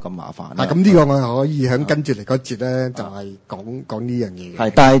都搞得咁麻煩。咁呢個我可以喺跟住嚟嗰節咧，就係講呢樣嘢。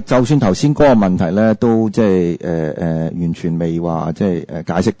係，但係就算頭先嗰個問題咧，都即係完全未話即係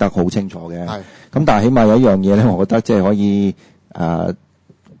解釋得好清楚嘅。係。咁但係起碼有一樣嘢咧，我覺得即係可以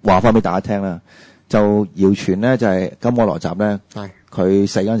話翻俾大家聽啦。就謠傳咧，就係鳩摩羅集咧，佢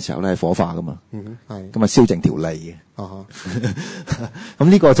死嗰陣時候咧係火化噶嘛。咁啊燒淨條脷嘅。咁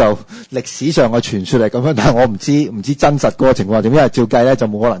呢個就歷史上嘅傳說嚟咁樣，但係我唔知真實嗰個情況係點，因為照計咧就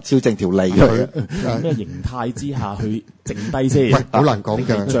冇可能燒淨條脷嘅。咩形態之下去剩低先？好難講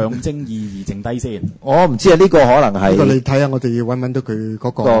嘅。象徵意義剩低先。我唔知啊，呢個可能係。呢個你睇下，我哋要揾到佢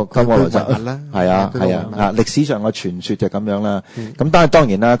嗰個鳩摩羅集啦。係啊，歷史上嘅傳說就咁樣啦。咁當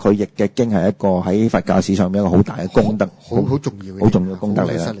然啦，佢譯嘅經係一個喺佛教史上面一個好大嘅功德，好重要嘅，好重要嘅功德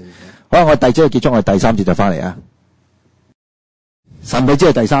嚟啦。好啦，我哋第一節結束，我哋第三節就翻嚟啊。神祕之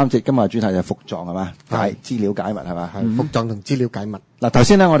夜第三節，今日主題就係伏藏係嘛？係資料解密係嘛？係伏藏同資料解密。嗱，頭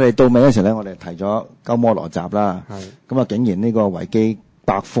先咧我哋到尾嗰時咧，我哋提咗鳩摩羅集啦。係。咁啊，竟然呢個維基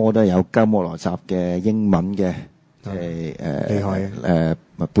百科都有鳩摩羅集嘅英文嘅厲害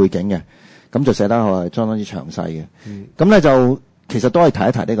背景嘅，咁就寫得係相當之詳細嘅。咁咧就其實都係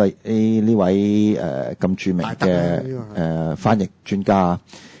提一提呢位咁著名嘅翻譯專家。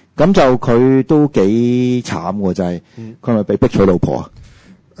咁就佢都幾慘喎，就係佢係咪被逼娶老婆啊？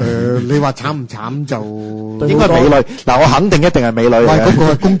你話慘唔慘就應該美女。嗱，我肯定一定係美女。喂，嗰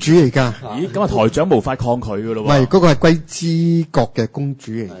個係公主嚟㗎。咦，咁啊台長無法抗拒㗎咯喎。喂，嗰個係龜茲國嘅公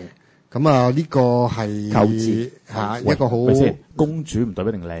主嚟嘅。咁啊，呢個係構字一個好。先，公主唔代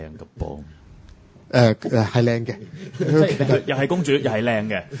表一定靚㗎噃。係靚嘅，又係公主，又係靚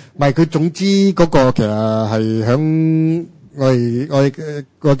嘅。唔係佢總之嗰個其實係響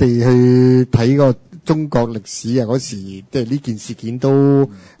我哋去睇個中國歷史啊嗰時，即係呢件事件都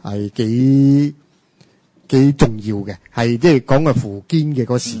係幾重要嘅，係即係講嘅苻堅嘅嗰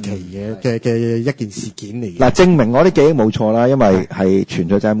個時期嘅一件事件嚟嘅。嗱，證明我啲記憶冇錯啦，因為係傳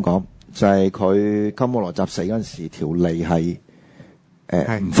咗就咁講，就係佢鳩摩羅什死嗰陣時，條脷係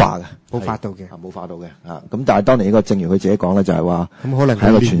唔化嘅，冇化到嘅，冇化到嘅嚇。咁但係當年呢個正如佢自己講咧，就係話咁可能係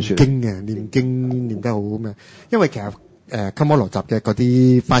一個傳說，念經念得好咁樣。因為其實鳩摩羅什嘅嗰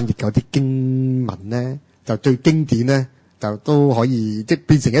啲翻譯嗰啲經文咧，就最經典咧，就都可以即係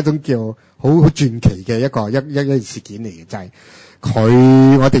變成一種叫好傳奇嘅一件事件嚟嘅，就係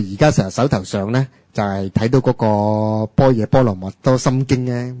我哋而家成日手頭上咧，就係睇到嗰個般若波羅蜜多心經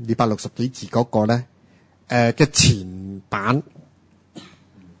咧，260幾字嗰個咧，嘅前版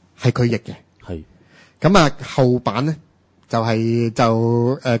係佢譯嘅，係咁啊後版咧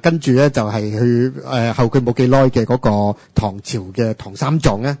就跟住咧就係去後佢冇幾耐嘅嗰個唐朝嘅唐三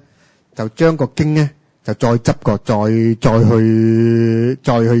藏咧，就將個經咧就再執過再去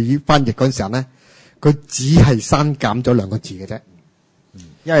翻譯嗰陣時候咧，佢只係刪減咗2個字嘅啫，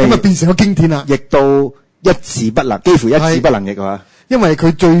因為咁啊變成個經典啦，譯到一字不能，幾乎一字不能譯啊！因為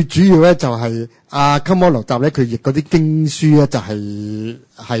佢最主要咧就係鳩摩羅什咧，佢譯嗰啲經書咧就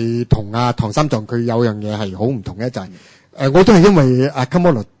係同唐三藏佢有樣嘢係好唔同嘅，就係我都係因為鳩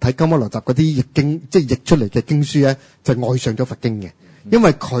摩羅什嗰啲譯經，即係譯出嚟嘅經書咧，就愛上咗佛經嘅。因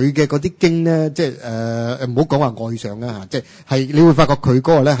為佢嘅嗰啲經咧，即係唔好講話愛上啦嚇，係你會發覺佢嗰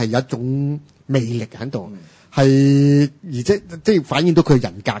個咧係有一種魅力喺度，係而且即係反映到佢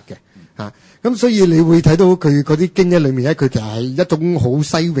人格嘅嚇。咁所以你會睇到佢嗰啲經咧裏面咧，佢其實係一種好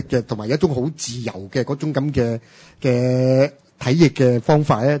西域嘅，同埋一種好自由嘅嗰種咁嘅體譯嘅方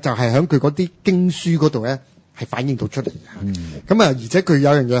法咧，就係喺佢嗰啲經書嗰度咧係反映到出嚟嘅。咁而且佢有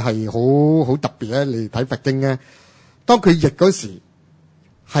樣嘢係好特別咧，你睇佛經咧，當佢譯嗰時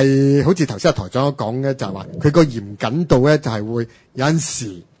係好似頭先阿台長講嘅，就係話佢個嚴謹度咧，就係會有陣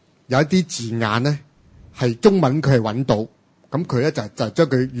時有一啲字眼咧係中文佢係揾到。咁佢咧就將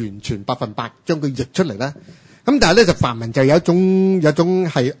佢完全100%將佢譯出嚟咧。咁但係咧就梵文就有一種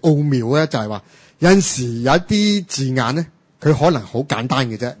係奧妙咧，就係話有陣時有一啲字眼咧，佢可能好簡單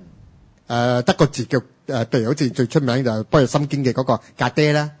嘅啫。得個字叫譬如好似最出名就係《般若心經》嘅嗰個格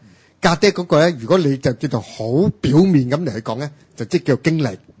爹啦。格爹嗰個咧，如果你就叫做好表面咁嚟去講咧，就即叫經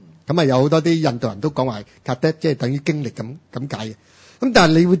歷。咁有好多啲印度人都講話格爹即係等於經歷咁解嘅。咁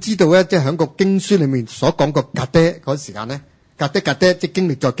但係你會知道咧，即係喺個經書裏面所講個格爹嗰時間咧。格爹即係經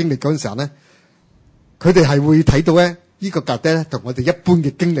歷再經歷嗰陣時候咧，佢哋係會睇到咧，呢個格爹咧同我哋一般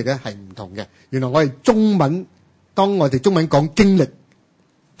嘅經歷咧係唔同嘅。原來我哋中文，當我哋中文講經歷，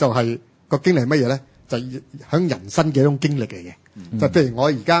就係個經歷係乜嘢咧？就喺人生嘅一種經歷嚟嘅。就譬如我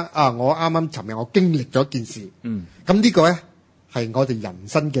而家我啱啱尋日我經歷咗件事，咁呢個咧係我哋人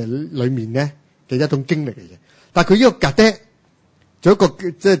生嘅裏面咧嘅一種經歷嚟嘅。但係佢呢個格爹，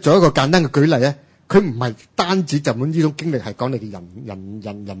做一個簡單嘅舉例咧。佢唔係單止就咁呢種經歷係講你嘅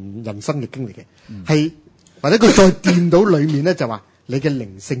人生嘅經歷嘅，係或者佢再見到裏面咧就話你嘅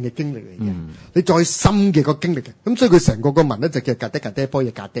靈性嘅經歷嚟嘅，你再深嘅個經歷嘅，咁所以佢成個文咧就叫格爹般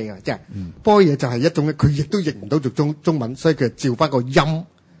若格爹啊，即係般若就係一種咧，佢亦都譯唔到做中文，所以佢照翻個音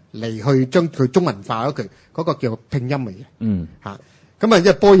嚟去將佢中文化咗佢嗰個叫拼音嚟嘅，咁因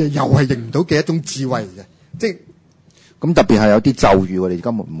為般若又係譯唔到嘅一種智慧嚟嘅，即係。咁特別係有啲咒語，我哋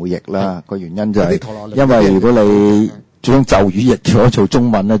根本唔會譯啦。個原因就係因為如果你將咒語譯咗做中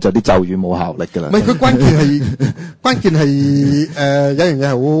文咧，就啲咒語冇效力㗎啦。唔係，佢關鍵係有樣嘢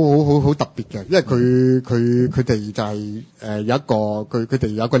係好特別嘅，因為佢哋就係有一個佢哋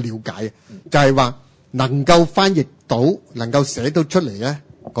有一個了解，就係話能夠翻譯到、能夠寫到出嚟咧，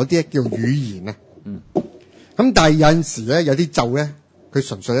嗰啲叫語言啊。咁但係有陣時咧，有啲咒咧，佢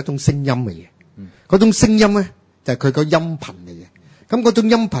純粹係一種聲音嚟嘅。嗰種聲音咧。就係佢個音頻嚟嘅，咁嗰種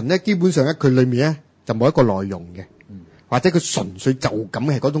音頻咧，基本上咧佢裏面咧就冇一個內容嘅，或者佢純粹就咁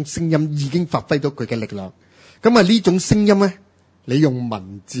係嗰種聲音已經發揮到佢嘅力量。咁呢種聲音咧，你用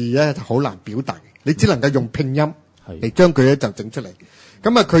文字咧就好難表達嘅，你只能夠用拼音嚟將佢咧就整出嚟。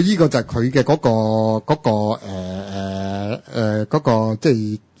咁佢呢個就係佢嘅嗰個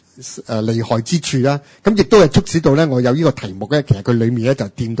即係厲害之處啦。咁亦都係促使到咧我有呢個題目咧，其實佢裏面咧就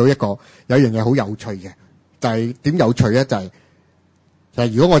掂到有一樣嘢好有趣嘅。就係點有趣咧？就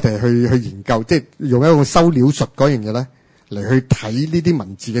係如果我哋去研究，即係用一個收料術嗰樣嘢咧，嚟去睇呢啲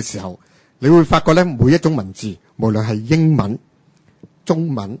文字嘅時候，你會發覺咧，每一種文字，無論係英文、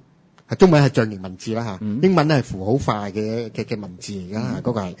中文、中文係象形文字啦嚇，英文咧係符號化嘅文字嚟㗎，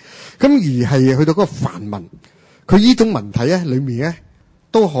嗰個係。咁而係去到嗰個梵文，佢呢種文體咧裏面咧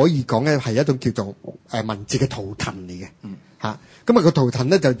都可以講咧係一種叫做文字嘅圖騰嚟嘅嚇。咁啊個圖騰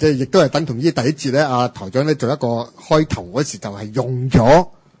咧就即係亦都係等同於第一節咧，阿台長咧做一個開頭嗰時就係用咗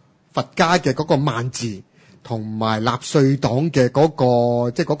佛家嘅嗰個萬字同埋納粹黨嘅嗰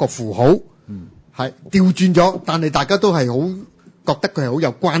個即係嗰個符號，係調轉咗，但係大家都係好覺得佢係好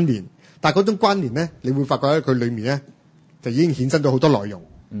有關聯。但係嗰種關聯咧，你會發覺咧，佢裏面咧就已經衍生咗好多內容，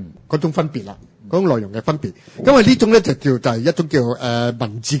嗰種分別啦，嗰種內容嘅分別。因為呢種咧就係一種叫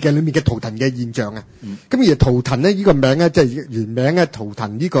文字嘅裏面嘅圖騰嘅現象啊。咁而圖騰咧呢個名咧，即係原名咧圖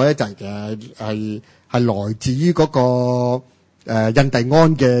騰呢個咧就係來自於嗰個印第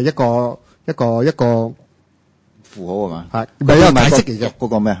安嘅一個符號係嘛？係咪有解釋嚟嘅？嗰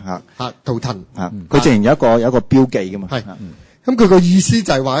個咩嚇圖騰嚇，佢自然有一個標記㗎嘛。係咁佢個意思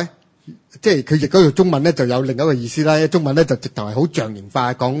就係話咧。即係佢譯嗰個中文咧，就有另一個意思啦。中文咧就直頭係好象形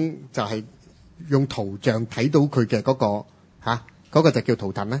化，講就係用圖像睇到佢嘅嗰個嗰個就叫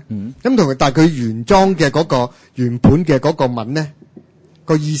圖騰啦。咁同但係佢原裝嘅嗰個原本嘅嗰個文咧，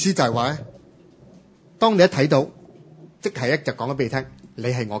個意思就係話咧，當你一睇到，即係一就講咗俾你聽，你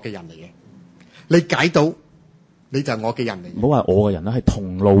係我嘅人嚟嘅，你解到你就係我嘅人嚟。唔好話我嘅人啦，係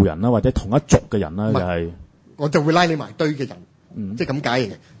同路人啦，或者同一族嘅人啦，就係我就會拉你埋堆嘅人。即係咁解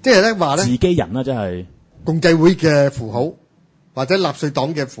嘅，即係咧話咧，自己人啦，即係共濟會嘅符號或者納粹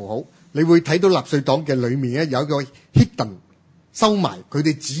黨嘅符號，你會睇到納粹黨嘅裏面咧有一個 hidden 收埋，佢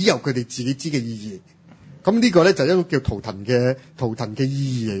哋只有佢哋自己知嘅意義。咁呢個咧就係一種叫圖騰嘅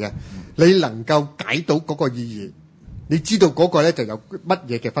意義嚟嘅。你能夠解到嗰個意義，你知道嗰個咧就有乜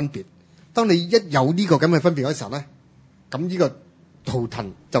嘢嘅分別。當你一有呢個咁嘅分別嗰時候咧，咁呢個圖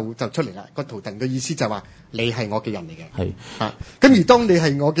騰就出嚟啦。個圖騰嘅意思就係話你係我嘅人嚟嘅。係咁而當你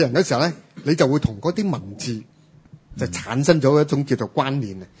係我嘅人嘅時候咧，你就會同嗰啲文字就產生咗一種叫做關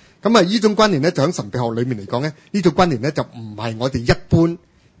聯啊。咁啊，呢種關聯咧就喺神秘學裏面嚟講咧，呢種關聯咧就唔係我哋一般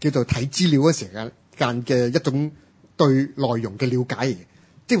叫做睇資料嗰時間嘅一種對內容嘅了解嚟嘅。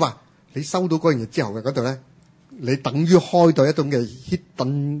即係話你收到嗰樣嘢之後嘅嗰度咧，你等於開到一種嘅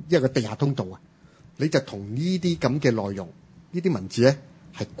hidden 一個地下通道啊。你就同呢啲咁嘅內容呢啲文字咧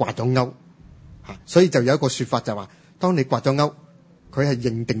係掛咗鈎嚇，所以就有一個説法就係話，當你掛咗鈎，佢係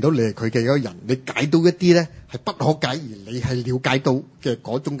認定到你係佢嘅一個人，你解到一啲咧係不可解而你係了解到嘅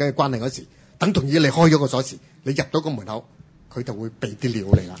嗰種嘅關係嗰時，等同於你開咗個鎖匙，你入到個門口，佢就會俾啲料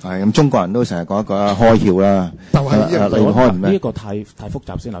你啦。係咁，中國人都成日講一句開竅啦，就係呢一個太複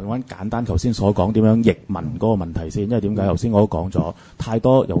雜先啦。講簡單，頭先所講點樣譯文嗰個問題先，因為點解頭先我都講咗太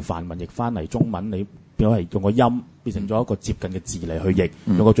多由梵文譯翻嚟中文，你變咗係用個音變成咗一個接近嘅字嚟去譯，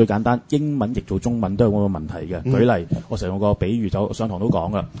用個最簡單英文譯做中文都有嗰個問題嘅。舉例，我成日用個比喻就上堂都講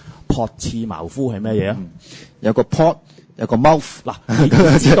噶，撲刺茅夫係咩嘢啊？有個 pot。有個 mouth 嗱，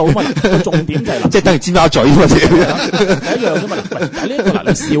你知道啊嘛？個重點就係即係等於尖沙咀嘛，係一樣啫嘛。但係呢一個嗱，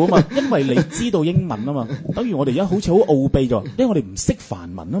你笑啊嘛，因為你知道英文啊嘛，等於我哋而家好似好奧秘咗，因為我哋唔識梵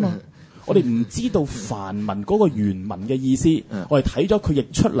文啊嘛，我哋唔知道梵文嗰個原文嘅意思，我哋睇咗佢譯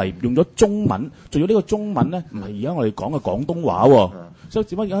出嚟用咗中文，仲要呢個中文咧，唔係而家我哋講嘅廣東話喎。所以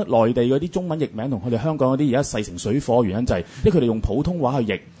只不過而家內地嗰啲中文譯名同佢哋香港嗰啲而家勢成水火，原因就係因為佢哋用普通話去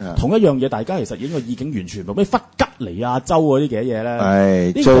譯同一樣嘢，大家其實已經個意境完全唔同。咩弗吉尼亞州嗰啲嘅嘢咧？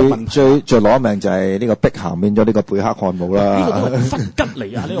係最攞命就係呢個碧咸變咗呢個貝克漢姆啦。呢個都係弗吉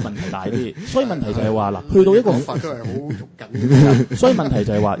尼亞呢個問題大啲，所以問題就係話嗱，去到一個法都係好肉緊。所以問題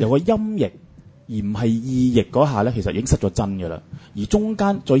就係話有個音譯而唔係意譯嗰下咧，其實已經失咗真嘅啦。而中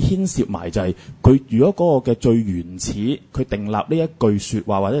間再牽涉埋就係佢如果嗰個嘅最原始，佢訂立呢一句説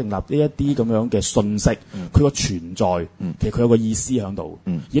話或者訂立呢一啲咁樣嘅信息，佢個存在其實佢有個意思喺度。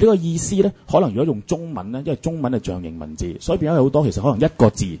而呢個意思咧，可能如果用中文咧，因為中文係象形文字，所以變咗有好多其實可能一個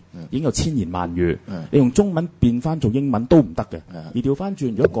字已經有千言萬語。你用中文變翻做英文都唔得嘅。而調翻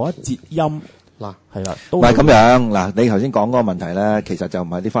轉，如果嗰一節音嗱係啦，唔係咁樣嗱。你頭先講嗰個問題咧，其實就唔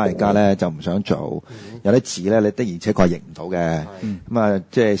係啲翻譯家咧就唔想做，有啲字咧你的而且確係譯唔到嘅。咁啊，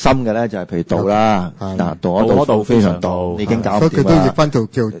即係深嘅咧就係譬如道啦，嗱道非常道已經搞唔掂啦。所以佢都譯翻做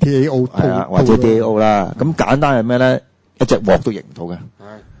叫 TAO 或者 DAO 啦。咁簡單係咩咧？一隻鑊都譯唔到嘅。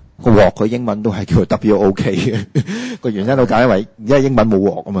個鑊佢英文都係叫 WOK 嘅。個原因都解因為而家英文冇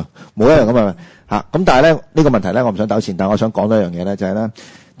鑊啊嘛，冇一樣咁啊嚇。咁但係咧呢個問題咧，我唔想糾纏，但係我想講多一樣嘢咧，就係咧。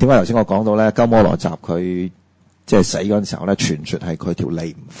點解頭先我講到咧，鳩摩羅什佢即係死嗰陣時候咧，傳說係佢條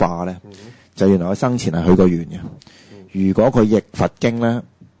脷唔化咧，就原來佢生前係許過願嘅。如果佢譯佛經咧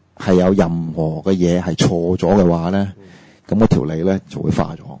係有任何嘅嘢係錯咗嘅話咧，咁嗰條脷咧就會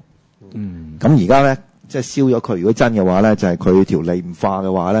化咗。咁而家咧即係燒咗佢。如果真嘅話咧，就係佢條脷唔化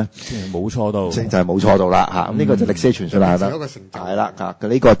嘅話咧，冇錯到，就係冇錯到啦嚇。咁呢個就歷史傳說啦，係啦嚇。佢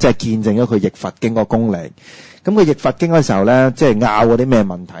呢個即係見證咗佢譯佛經個功力。咁佢譯佛經嗰時候咧，即係拗嗰啲咩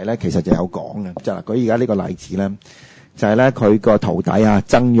問題咧，其實就有講嘅。就嗱，舉而家呢個例子咧，就係咧佢個徒弟啊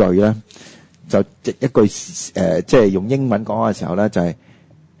曾瑞咧，就譯一句即係用英文講嘅時候咧，就係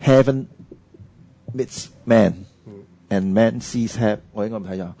Heaven meets man and man sees heaven。我應該唔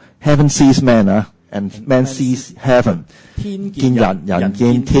睇咗 Heaven sees man 啊 ，and man sees heaven。天見人，人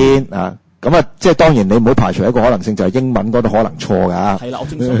見天啊。咁啊，即係當然你唔好排除一個可能性，就係英文嗰度可能錯㗎。係啦，我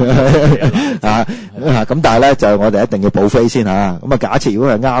正想咁但係咧，就我哋一定要補飛先嚇。咁啊，假設如果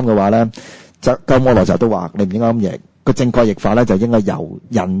係啱嘅話咧，就鳩摩羅什都話你唔應該咁譯。個正確譯法咧就應該由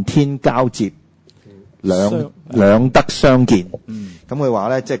人天交接，兩德相見。咁佢話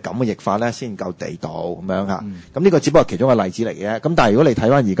咧，即係咁嘅譯法咧先夠地道咁樣嚇。咁呢個只不過係其中一個例子嚟嘅。咁但係如果你睇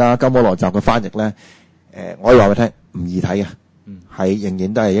翻而家鳩摩羅什嘅翻譯咧，我可以話俾你聽，唔易睇嘅。係仍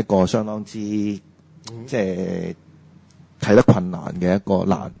然都係一個相當之即係睇得困難嘅一個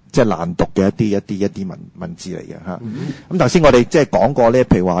難讀嘅一啲文字嚟嘅嚇。咁頭先我哋即係講過咧，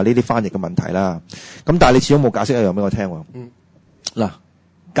譬如話呢啲翻譯嘅問題啦。咁但係你始終冇解釋一樣俾我聽喎。嗱，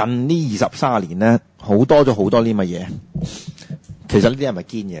近呢20-30年咧，好多呢啲乜嘢，其實呢啲係咪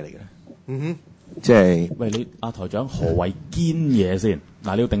堅嘢嚟嘅？即係喂，你阿台長何謂堅嘢先？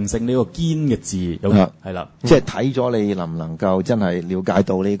嗱，你要定性呢個堅嘅字，有係啦，即係睇咗你能唔能夠真係了解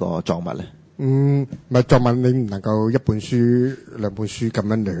到呢個藏物咧？咪藏物你唔能夠一本書兩本書咁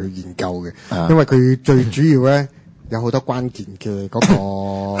樣嚟去研究嘅，因為佢最主要咧有好多關鍵嘅嗰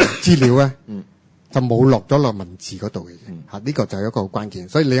個資料咧，就冇落咗落文字嗰度嘅嚇，呢個就係一個好關鍵。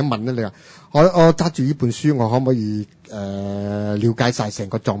所以你一問咧，你話我揸住呢本書，我可唔可以了解晒成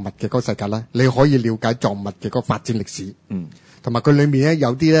個藏物嘅嗰個世界咧？你可以了解藏物嘅嗰個發展歷史，同埋佢裏面咧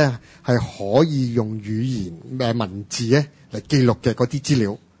有啲咧係可以用語言文字咧嚟記錄嘅嗰啲資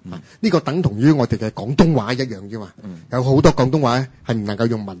料。呢個等同於我哋嘅廣東話一樣啫嘛。有好多廣東話咧係唔能夠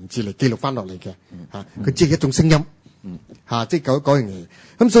用文字嚟記錄翻落嚟嘅嚇，佢只係一種聲音。即係嗰樣嘢。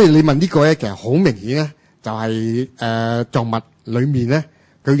咁所以你問呢個咧，其實好明顯咧，就係藏物裏面咧，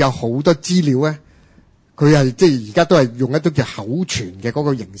佢有好多資料咧，佢係即係而家都係用一種叫口傳嘅嗰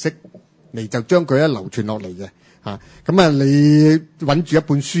個形式嚟就將佢咧流傳落嚟嘅嚇。咁你揾住一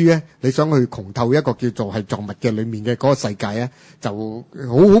本書咧，你想去窮透一個叫做係藏物嘅裏面嘅嗰個世界咧，就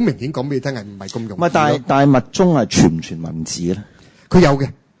好明顯講俾你聽係唔係咁容易。但係密宗係傳唔傳文字咧？佢有嘅。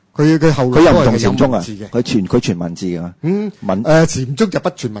佢後來佢又唔同禪宗啊，佢傳文字㗎。禪宗就不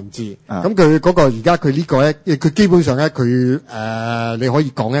傳文字。咁佢嗰個而家佢呢個咧，佢基本上咧，佢你可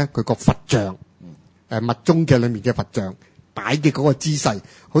以講咧，佢個佛像密宗嘅裏面嘅佛像擺嘅嗰個姿勢，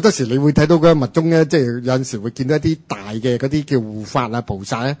好多時你會睇到嗰個密宗咧，即係有陣時會見到一啲大嘅嗰啲叫護法啊、菩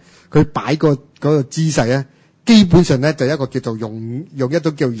薩咧，佢擺嗰個姿勢咧，基本上咧就一個叫做用一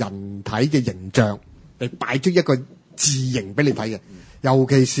種叫人體嘅形象嚟擺出一個字形俾你睇嘅。尤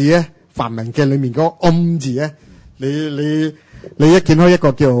其是咧梵文嘅裏面嗰個字咧，你一見開一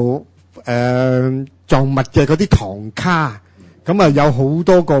個叫藏物嘅嗰啲唐卡，咁啊有好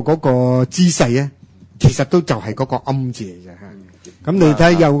多個嗰個姿勢咧，其實都就係嗰個字嚟嘅嚇。咁你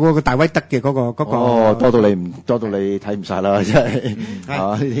睇有嗰個大威德嘅嗰個多到你睇唔晒啦，真係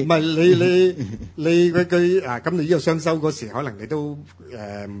唔係你佢咁你呢個雙修嗰時，可能你都唔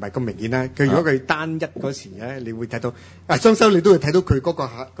係咁明顯啦。佢如果佢單一嗰時咧，你會睇到雙修，你都會睇到佢嗰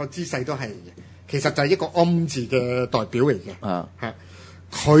個姿勢都係，其實就係一個字嘅代表嚟嘅。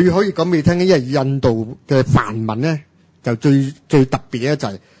佢可以講俾你聽，因為印度嘅梵文咧，就最特別咧就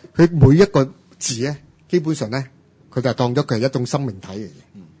係佢每一個字咧，基本上咧。佢就當咗佢係一種生命體嚟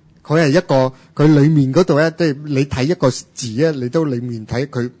嘅，佢係一個佢裏面嗰度咧，即係你睇一個字咧，你都裏面睇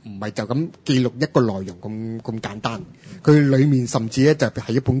佢唔係就咁記錄一個內容咁簡單，佢裏面甚至咧就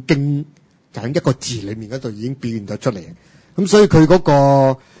係一本經，就喺一個字裏面嗰度已經表現咗出嚟。咁所以佢嗰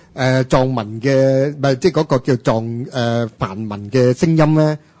個藏文嘅唔係即係嗰個叫藏梵文嘅聲音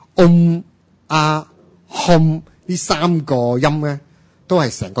咧，hum 呢三個音咧。都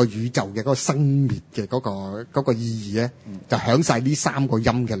係成個宇宙嘅嗰個生滅嘅嗰個意義咧，就響晒呢三個音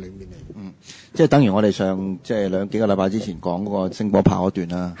嘅裏面嚟。即係等於我哋上即係幾個禮拜之前講嗰個聲波炮嗰段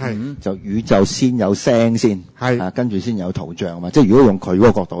啦。就宇宙先有聲先，跟住先有圖像嘛。即係如果用佢嗰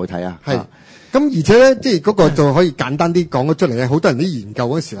個角度去睇啊。咁而且咧，即係嗰個就可以簡單啲講咗出嚟咧。好多人啲研究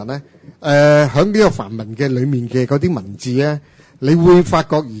嗰時候咧，響呢個梵文嘅裏面嘅嗰啲文字咧，你會發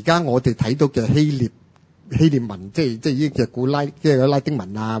覺而家我哋睇到嘅希臘文，即係呢隻古拉，即係拉丁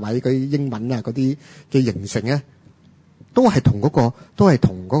文啊，或者嗰啲英文啊嗰啲嘅形成咧，都係同嗰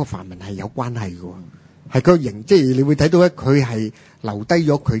個梵文係有關係嘅，係個形，即係你會睇到咧，佢係留低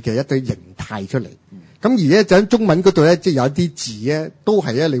咗佢嘅一堆形態出嚟。咁而咧就喺中文嗰度咧，即係有一啲字咧，都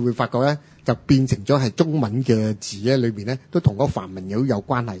係咧，你會發覺咧，就變成咗係中文嘅字咧，裏邊咧都同嗰個梵文有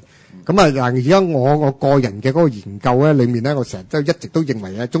關係。咁啊，嗱，而家我個人嘅嗰個研究咧，裏面咧，我成日都一直都認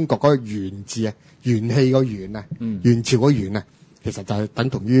為咧，中國嗰個元字啊，元氣個元啊，元朝個元啊，其實就係等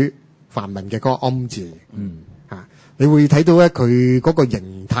同於梵文嘅嗰個音字。你會睇到咧，佢嗰個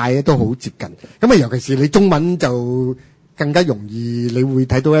形態咧都好接近。咁啊，尤其是你中文就更加容易，你會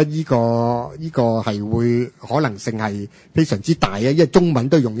睇到咧呢個係會可能性係非常之大嘅，因為中文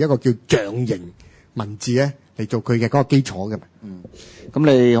都用一個叫象形文字咧嚟做佢嘅嗰個基礎嘅嘛。咁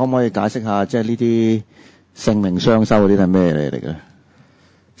你可唔可以解釋下，即係呢啲姓名雙修嗰啲係咩嚟嘅？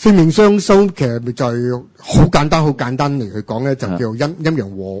姓名雙修其實咪就係好簡單嚟去講咧，就叫做陰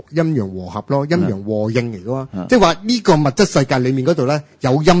陽和合咯，陰陽和應嚟嘅喎。即係話呢個物質世界裡面嗰度咧，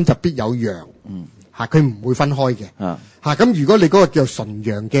有陰就必有陽。佢唔會分開嘅。咁如果你嗰個叫純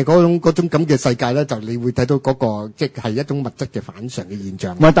陽嘅嗰種咁嘅世界咧，就你會睇到嗰個即係一種物質嘅反常嘅現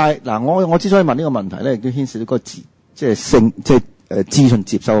象。唔係，但係嗱，我之所以問呢個問題咧，亦都牽涉到個即係資訊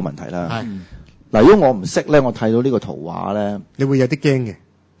接收嘅問題啦。嗱，如果我唔識咧，我睇到呢個圖畫咧，你會有啲驚嘅，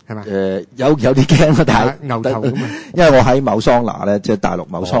係咪？有啲驚啊，但係牛頭咁啊！因為我喺某桑拿咧，即係大陸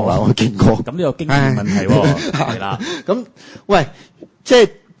某桑拿，我見過。咁呢個經驗問題喎，係啦。咁喂，即係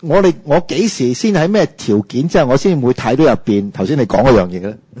我幾時先喺咩條件之後，我先會睇到入邊頭先你講嗰樣嘢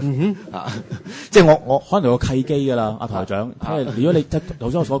咧？即係我可能有個契機㗎啦，阿台長。如果你頭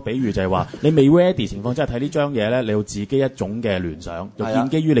先我所比喻就係話，你未 ready 情況，即係睇呢張嘢咧，你要自己一種嘅聯想，就建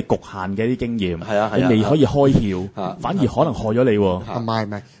基於你局限嘅啲經驗。你未可以開竅，反而可能害咗你喎。唔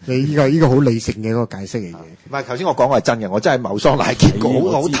係，你呢個好理性嘅嗰個解釋嚟嘅。唔係，頭先我講係真嘅，我真係某桑拿見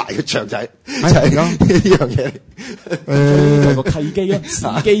過好大嘅場仔，就係呢樣嘢。就係個契機咯，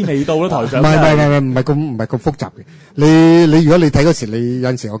時機未到咯，台長。唔係咁複雜嘅。你如果你睇嗰時，你有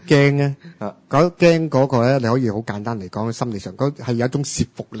陣時我驚咧，驚嗰個咧，你可以好簡單嚟講，心理上嗰係有一種攝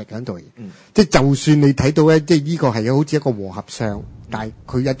服力喺度嘅。即係就算你睇到咧，即係呢個係好似一個和合相，但係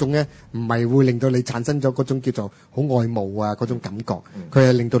佢一種咧唔係會令到你產生咗嗰種叫做好愛慕啊嗰種感覺，佢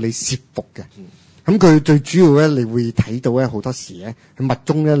係令到你攝服嘅。咁佢最主要咧，你會睇到咧好多時咧，喺密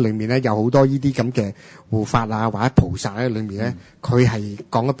宗咧裏面咧有好多呢啲咁嘅護法啊，或者菩薩咧裏面咧，佢係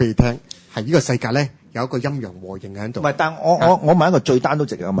講咗俾你聽，係呢個世界咧有一個陰陽和應喺度。唔係，但我問一個最單刀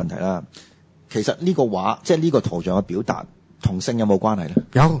直入嘅問題啦。其實呢個畫，即係呢個圖像嘅表達，同性有冇關係咧？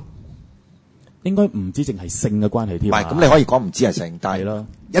有，應該唔止淨係性嘅關係添。唔係，咁你可以講唔止係性，但係咯，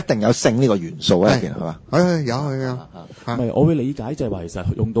一定有性呢個元素咧，係嘛？有。唔係，我會理解就係話，其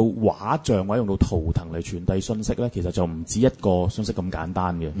實用到畫像或者用到圖騰嚟傳遞信息咧，其實就唔止一個信息咁簡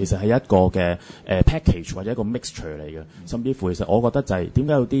單嘅，其實係一個嘅package 或者一個 mixture 嚟嘅。甚至乎其實我覺得就係點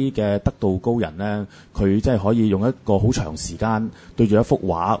解有啲嘅得道高人咧，佢真係可以用一個好長時間對住一幅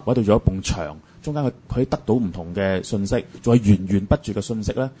畫或者對住一埲牆，中間佢得到唔同嘅信息，仲係源源不絕嘅信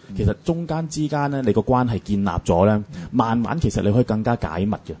息咧。其實中間之間咧，你個關係建立咗咧，慢慢其實你可以更加解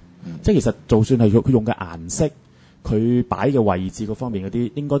密嘅。即係其實就算係佢用嘅顏色，佢擺嘅位置嗰方面嗰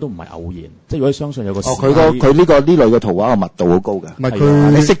啲，應該都唔係偶然。即係如果你相信有個佢呢類嘅圖畫嘅密度好高嘅。唔係佢，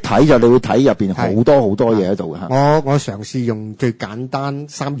你識睇就你會睇入邊好多嘢喺度嘅。我嘗試用最簡單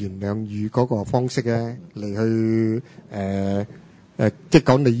三言兩語嗰個方式咧嚟去即係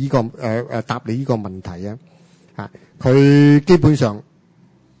講你呢個答你呢個問題啊！佢基本上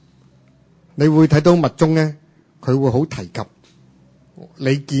你會睇到密宗咧，佢會好提及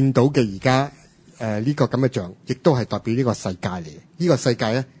你見到嘅而家呢個咁嘅像，亦都係代表呢個世界嚟嘅。呢個世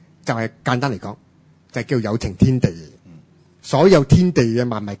界咧就係簡單嚟講，就係叫有情天地嚟嘅。所有天地嘅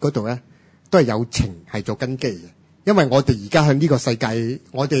萬物嗰度咧，都係有情係做根基嘅。因為我哋而家喺呢個世界，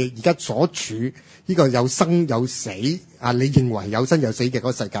我哋而家所處呢個有生有死啊，你認為有生有死嘅嗰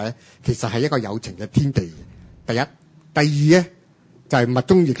個世界咧，其實係一個有情嘅天地嘅。第一，第二咧就係密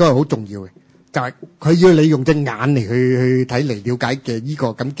宗亦都係好重要嘅，就係佢要你用隻眼嚟去睇嚟了解嘅呢個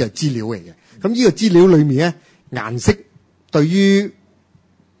咁嘅資料嚟嘅。咁呢個資料裏面咧，顏色對於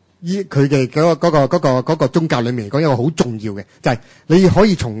佢嘅嗰個宗教裏面嚟講，一個好重要嘅，就係你可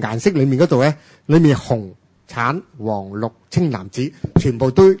以從顏色裏面嗰度咧，裏面紅、橙、黃、綠、青、藍、紫，全部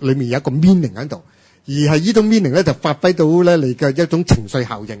都裏面有一個 meaning 喺度，而係呢種 meaning 咧就發揮到咧你嘅一種情緒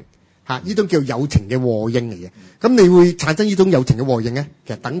效應，呢種叫有情嘅和應嚟嘅。咁你會產生呢種有情嘅和應咧，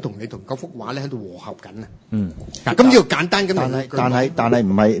其實等同你同嗰幅畫咧喺度和合緊啊。咁呢個簡單咁，但係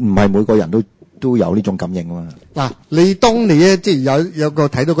唔係每個人都有呢種感應啊嘛。嗱，你當你咧即係有個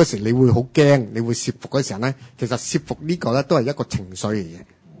睇到嗰時，你會好驚，你會攝服嗰時候咧，其實攝服呢個咧都係一個情緒嚟嘅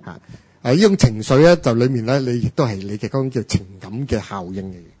嚇。呢種情緒咧，就裏面咧，你亦都係你嘅嗰種叫情感嘅效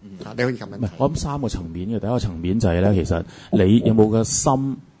應嚟嘅。你可以咁樣。唔係，我諗三個層面嘅。第一個層面就係咧，其實你有冇個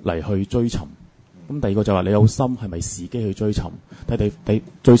心嚟去追尋，咁第二個就話你有心係咪時機去追尋？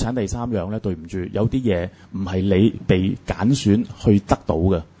最慘第三樣咧，對唔住，有啲嘢唔係你被揀選去得到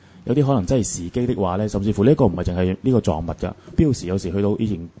嘅，有啲可能真係時機的話咧，甚至乎呢個唔係淨係呢個藏物㗎。標時有時去到以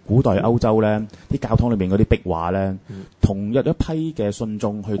前古代歐洲咧，啲教堂裏面嗰啲壁畫咧，同一批嘅信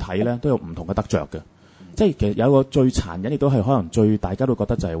眾去睇咧，都有唔同嘅得着嘅。即係其實有一個最殘忍，亦都係可能最大家都覺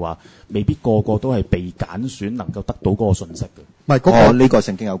得就係話，未必個個都係被揀選能夠得到嗰個信息嘅。唔係嗰個呢個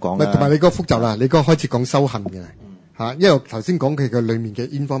聖經有講啦，同埋你嗰個複雜啦，你嗰個開始講修行嘅嚇，因為頭先講佢嘅裡面嘅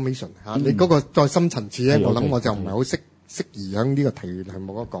information 嚇，你嗰個再深層次咧，我諗我就唔係好適宜喺呢個題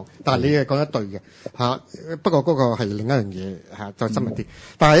目嗰講，但係你係講得對嘅嚇。不過嗰個係另一樣嘢嚇，再深入啲。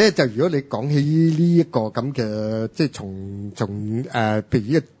但係咧就如果你講起呢一個咁嘅，即係從譬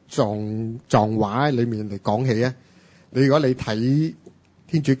如呢個藏畫裏面嚟講起咧，如果你睇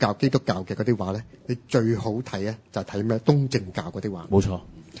天主教、基督教嘅嗰啲畫咧，你最好睇咧就係睇咩東正教嗰啲畫。冇錯，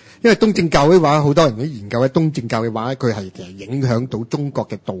因為東正教嗰啲畫，好多人都研究嘅東正教嘅畫，佢係其實影響到中國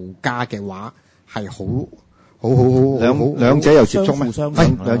嘅道家嘅畫係好兩者有接觸咩？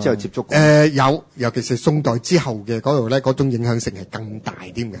兩者有接觸。有，尤其是宋代之後嘅嗰度咧，嗰種影響性係更大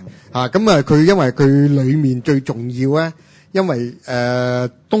啲嘅。咁啊，佢因為佢裡面最重要咧。因為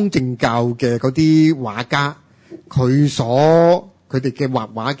東正教嘅嗰啲畫家，佢哋嘅畫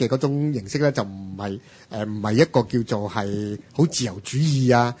畫嘅嗰種形式咧，就唔係一個叫做係好自由主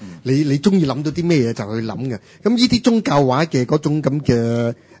義啊。你中意諗到啲咩嘢就去諗嘅。咁呢啲宗教畫嘅嗰種咁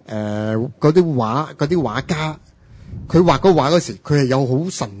嘅嗰啲畫家，佢畫嗰畫嗰時，佢係有好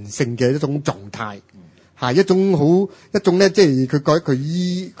神聖嘅一種狀態，係一種咧，即係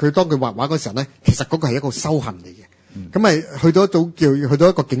佢當佢畫畫嗰時候咧，其實嗰個係一個修行嚟嘅。咁咪去到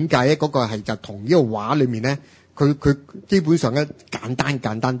一個境界咧，嗰個係就同呢個畫裏面咧，佢基本上咧簡單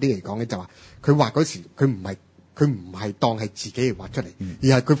啲嚟講咧，就話佢畫嗰時佢唔係當係自己嚟畫出嚟，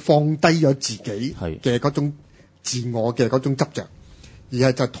而係佢放低咗自己嘅嗰種自我嘅嗰種執着，而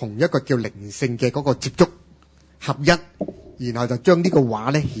係就同一個叫靈性嘅嗰個接觸合一，然後就將呢個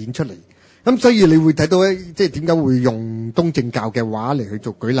畫咧顯出嚟。咁所以你會睇到咧，即係點解會用東正教嘅畫嚟去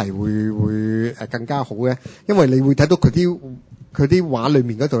做舉例會更加好咧？因為你會睇到佢啲畫裏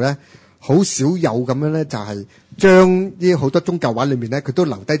面嗰度咧，好少有咁樣咧，就係將啲好多宗教畫裏面咧，佢都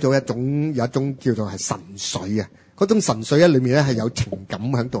留低咗有一種叫做係神髓啊！嗰種神髓喺裏面咧係有情感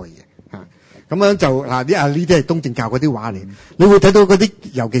喺度嘅嚇。咁樣就呢啲係東正教嗰啲畫嚟，你會睇到嗰啲，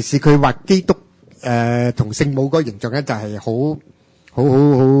尤其是佢畫基督同聖母嗰個形象咧，就係好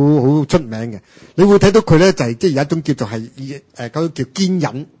出名嘅。你會睇到佢咧就係即係有一種叫做係嗰種叫堅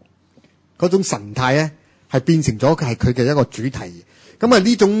忍嗰種神態咧，係變成咗係佢嘅一個主題。咁啊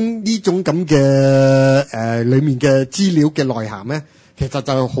呢種咁嘅裏面嘅資料嘅內涵咧，其實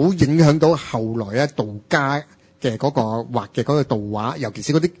就好影響到後來咧道家嘅嗰個畫嘅嗰個道畫，尤其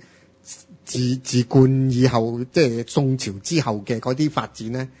是嗰啲自冠以後即係宋朝之後嘅嗰啲發展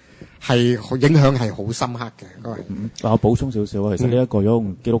咧。係影響係好深刻嘅。我補充少少啊，其實呢一個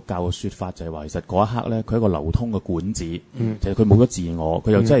用基督教嘅說法就係話，其實嗰一刻咧，佢係一個流通嘅管子，其實佢冇咗自我，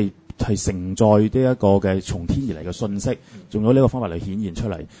佢又真係承載呢一個嘅從天而嚟嘅信息，用咗呢個方法嚟顯現出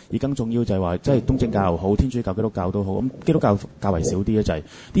嚟。而更重要就係話，即係東正教又好，天主教、基督教都好，咁基督教較為少啲咧，就係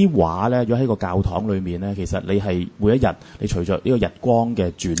啲畫咧，如果喺個教堂裏面咧，其實你係每一日你隨着呢個日光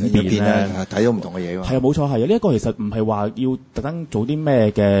嘅轉變咧，睇到唔同嘅嘢喎。係啊，冇錯係啊，呢一個其實唔係話要特登做啲咩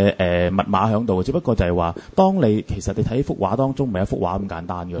嘅密碼喺度，只不過就係話，當你其實你睇幅畫當中唔係一幅畫咁簡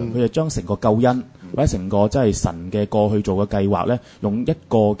單嘅，佢就將成個救恩或者成個即係神嘅過去做嘅計劃咧，用一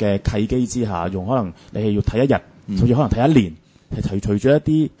個嘅契機之下，用可能你係要睇一日，甚至可能睇一年，係隨住一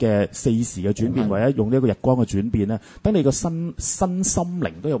啲嘅四時嘅轉變，或者用呢一個日光嘅轉變咧，等你個身心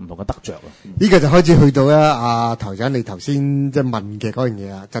靈都有唔同嘅得着啊！呢個就開始去到咧，台長你頭先即係問嘅嗰樣嘢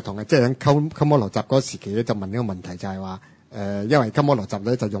啊，就同即係喺鳩摩羅集嗰個時期咧，就問呢個問題就係話因為鳩摩羅集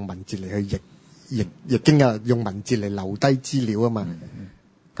咧就用文字嚟去譯經啊，用文字嚟留低資料啊嘛。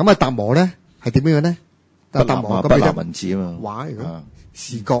咁啊，達摩咧係點樣嘅咧？達摩不立文字啊嘛，畫嚟嘅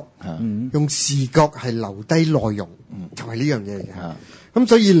視覺，用視覺係留低內容，就係呢樣嘢嚟嘅。咁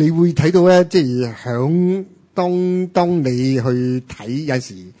所以你會睇到咧，即係響當你去睇有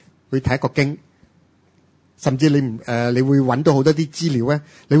時去睇一個經，甚至你會揾到好多啲資料咧，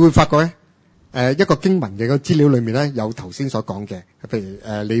你會發覺咧，一個經文嘅個資料裏面咧有頭先所講嘅，譬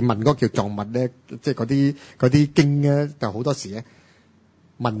如你問嗰個叫藏物咧，即係嗰啲經咧，就好多時咧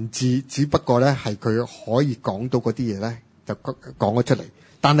文字只不過咧係佢可以講到嗰啲嘢咧。就講咗出嚟，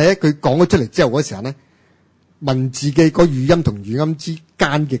但係咧佢講咗出嚟之後嗰時候咧，文字嘅個語音同語音之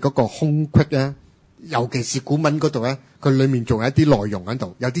間嘅嗰個空隙咧，尤其是古文嗰度咧，佢裏面仲有一啲內容喺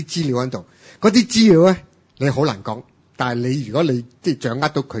度，有啲資料喺度，嗰啲資料咧你好難講，但係你如果你即係掌握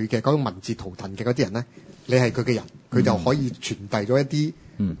到佢嘅嗰種文字圖騰嘅嗰啲人咧，你係佢嘅人，佢就可以傳遞咗一啲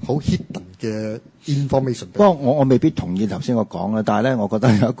好 hidden 嘅 information。不過我未必同意頭先我講啦，但係咧，我覺得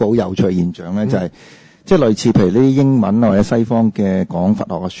有一個好有趣嘅現象咧，就係即係類似譬如呢啲英文或者西方嘅講佛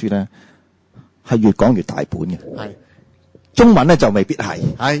學嘅書咧，係越講越大本嘅。係中文咧就未必係。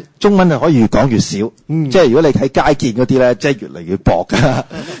係中文就可以越講越少。即係如果你睇街見嗰啲咧，即係越嚟越薄㗎。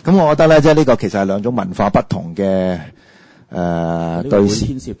咁我覺得咧，即係呢個其實係兩種文化不同嘅。對，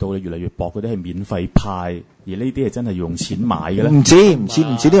牽涉到你越嚟越薄嗰啲係免費派，而呢啲係真係要用錢買嘅咧。唔知呢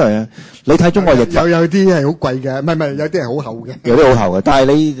樣嘢。你睇中國譯法有啲係好貴嘅，唔係有啲係好厚嘅。有啲好厚嘅，但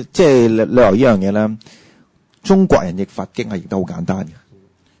係你即係你留意呢樣嘢咧，中國人譯佛經係譯得好簡單嘅。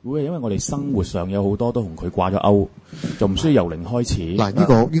會係因為我哋生活上有好多都同佢掛咗鈎，就唔需要由零開始。嗱，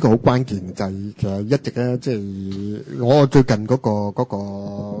呢個好關鍵就係其實一直咧，即係我最近嗰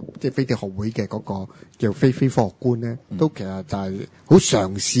個即係飛碟學會嘅嗰個叫非科學觀咧，都其實就係好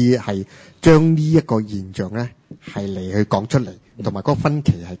嘗試係將呢一個現象咧係嚟去講出嚟，同埋嗰個分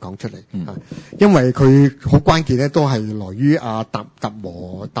歧係講出嚟。因為佢好關鍵咧，都係來於阿達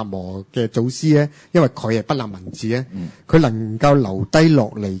摩嘅祖師咧，因為佢係不立文字咧，佢能夠留低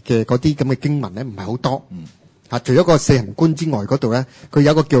落嚟嘅嗰啲咁嘅經文咧，唔係好多。除咗個四行觀之外，嗰度咧，佢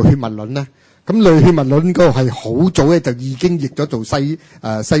有一個叫血脈論咧。咁類血脈論嗰度係好早咧就已經譯咗做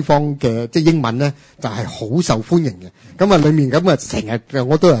西方嘅即係英文咧，就係好受歡迎嘅。咁啊，裡面咁啊成日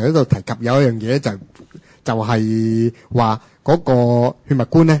我都喺度提及有一樣嘢就係話嗰個血脈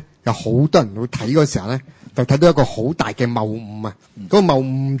觀咧，有好多人會睇嗰時候咧，就睇到一個好大嘅謬誤啊！嗰個謬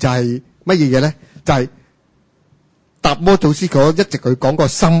誤就係乜嘢嘢咧？就係達摩祖師一直佢講個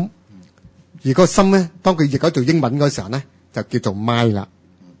心。而個心咧，當佢譯咗做英文嗰時候咧，就叫做 mind 啦。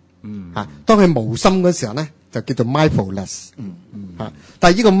當佢無心嗰時候咧，就叫做 mindfulness。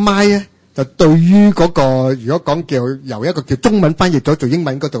但係呢個 mind 咧，就對於嗰個如果講叫由一個叫中文翻譯咗做英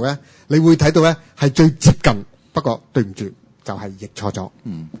文嗰度咧，你會睇到咧係最接近。不過對唔住，就係譯錯咗。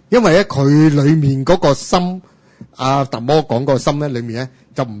因為咧佢裡面嗰個心，阿達摩講個心咧，裡面咧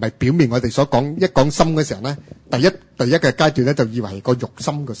就唔係表面我哋所講一講心嗰時候咧，第一嘅階段咧就以為係個肉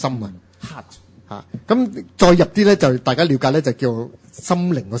心個心啊。咁再入啲咧，就大家了解咧，就叫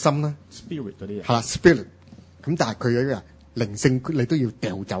心靈個心啦 ，spirit 嗰啲係啦 ，spirit。咁但係佢嘅靈性，你都要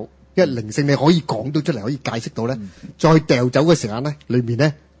掉走，因為靈性你可以講到出嚟，可以解釋到咧。再掉走嘅時間咧，裏面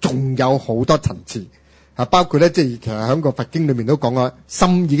咧仲有好多層次，包括咧即係其實喺個佛經裏面都講過，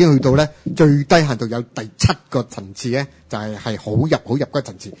心已經去到咧最低限度有第7個層次咧，就係好入嗰個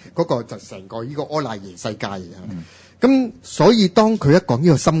層次，嗰個就成個呢個阿賴耶世界嘅。咁所以當佢一講呢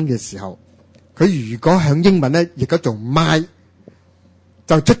個心嘅時候，佢如果響英文咧譯咗做 mind，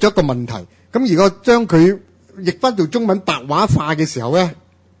 就出咗一個問題。咁如果將佢譯翻做中文白話化嘅時候咧，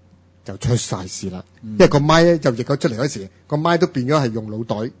就出晒事啦。因為個 mind 咧就譯咗出嚟嗰時，個 mind 都變咗係用腦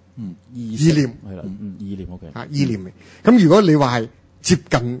袋意念係啦，意念 OK 意念。咁如果你話係接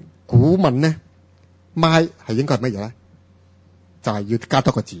近古文咧，mind 係應該係乜嘢咧？就係要加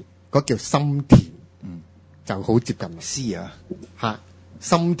多個字，嗰叫心田。就好接近思啊，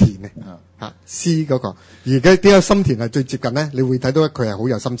心田思嗰個。而家點解心田係最接近咧？你會睇到佢係好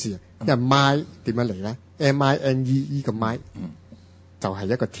有心思嘅，因為 mind 點樣嚟咧 ？MINE 呢個 mind 就係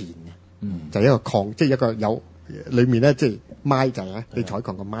一個田嘅，就係一個礦，即係一個有裏面咧，即係 mind 就係咧，你採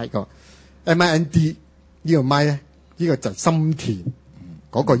礦個 mind 個 MIND 呢個 mind 咧，呢個就係心田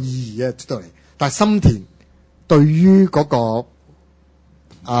嗰個意義咧出到嚟。但係心田對於嗰個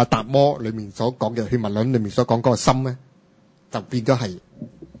達摩裏面所講嘅血脈論裏面所講嗰個心咧，就變咗係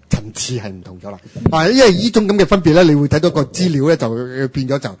層次係唔同咗啦。因為呢種咁嘅分別咧，你會睇到個資料咧就變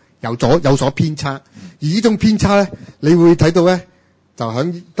咗就有所偏差。而呢種偏差咧，你會睇到咧就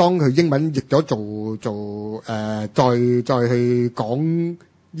響當佢英文譯咗做再去講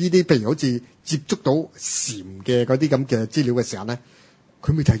呢啲，譬如好似接觸到禪嘅嗰啲咁嘅資料嘅時候咧，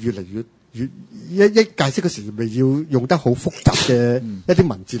佢咪就係越嚟越一解釋嗰時，咪要用得好複雜嘅一啲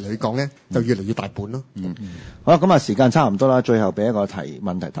文字嚟講咧，就越嚟越大本咯。好啦，咁啊時間差唔多啦，最後俾一個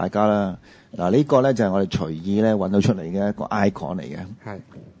問題大家啦。嗱，呢個咧就係我哋隨意咧揾到出嚟嘅一個 icon 嚟嘅，係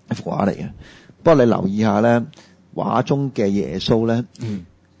一幅畫嚟嘅。不過你留意下咧，畫中嘅耶穌咧，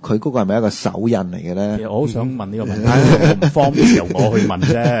佢嗰個係咪一個手印嚟嘅咧？其實我好想問呢個問題，我唔方便由我去問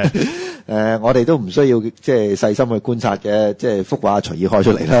啫。我哋都唔需要即係細心去觀察嘅，即係幅畫隨意開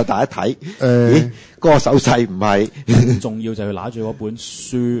出嚟啦。大家睇，咦，嗰個手勢唔係重要，就係拿住嗰本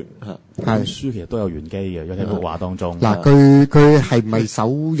書，書其實都有玄機嘅，有喺幅畫當中。嗱，佢係咪手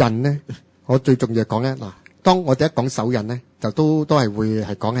印咧？我最重要講咧，嗱，當我哋一講手印咧，就都係會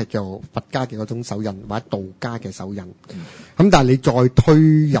係講係叫佛家嘅嗰種手印，或者道家嘅手印。咁但係你再推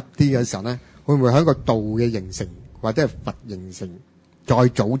入啲嘅時候咧，會唔會喺個道嘅形成或者係佛形成再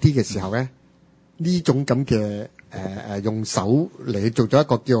早啲嘅時候咧，呢種咁嘅用手嚟做咗一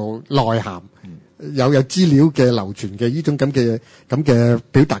個叫內涵，有資料嘅流傳嘅呢種咁嘅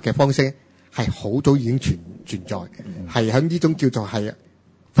表達嘅方式，係好早已經存在，係喺呢種叫做係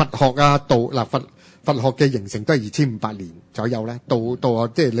佛學啊道嗱佛學嘅形成都係2500年左右咧，到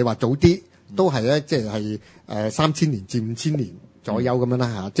即係你話早啲都係咧，即係3000年至5000年左右咁樣啦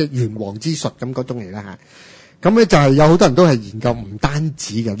嚇，即係炎黃之術咁嗰種嚟啦嚇。咁咧就係有好多人都係研究唔單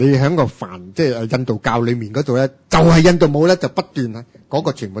止嘅，你喺個梵即係印度教裏面嗰度咧，就係印度舞咧就不斷啊，嗰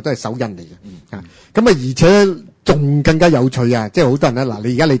個全部都係手印嚟嘅啊。咁啊，而且仲更加有趣啊！即係好多人咧，嗱，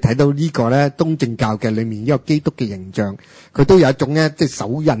你而家你睇到呢個咧東正教嘅裏面呢個基督嘅形象，佢都有一種咧即係手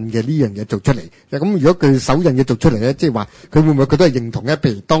印嘅呢樣嘢做出嚟。咁如果佢手印嘅做出嚟咧，即係話佢會唔會佢都係認同咧？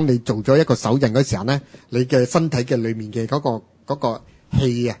譬如當你做咗一個手印嗰時候咧，你嘅身體嘅裏面嘅嗰個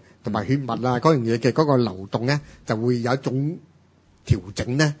氣啊，同埋血脈啊嗰樣嘢嘅嗰個流動咧，就會有一種調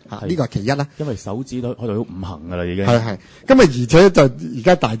整咧嚇，呢個係其一啦。因為手指都去到五行噶啦，已經係。咁啊，而且就而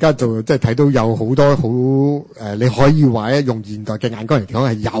家大家就即係睇到有好多好你可以話咧用現代嘅眼光嚟講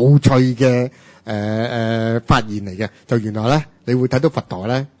係有趣嘅發現嚟嘅。就原來咧，你會睇到佛陀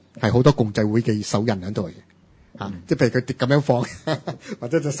咧係好多共濟會嘅手印喺度嘅嚇，即係譬如佢咁樣放，或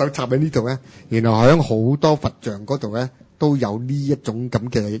者隻手插喺呢度咧，原來喺好多佛像嗰度咧都有呢一種咁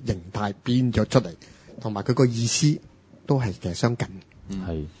嘅形態變咗出嚟，同埋佢個意思都係其實相近。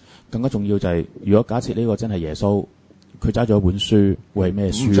係更加重要就係，如果假設呢個真係耶穌，佢揸咗一本書，會係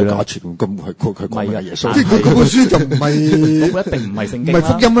咩書咧？假設咁佢講係耶穌，即係佢嗰本書就唔係，嗰本一定唔係聖經啦，唔係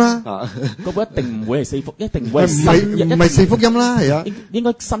福音啦，嗰本一定唔會係四福，一定唔會係唔係四福音啦，係啊。應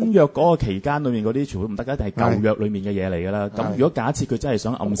該新約嗰個期間裏面嗰啲全部唔得㗎，一定係舊約裏面嘅嘢嚟㗎啦。咁如果假設佢真係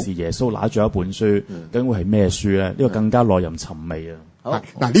想暗示耶穌拿住一本書，究竟會係咩書咧？呢個更加耐人尋味啊！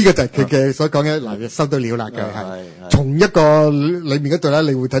嗱，呢個就係佢嘅所講嘅嗱，收到料啦，佢係從一個裏面嗰度咧，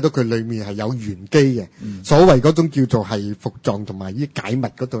你會睇到佢裏面係有玄機嘅。所謂嗰種叫做係伏藏同埋呢解密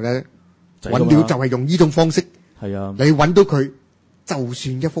嗰度咧，揾料就係用呢種方式。係啊，你揾到佢，就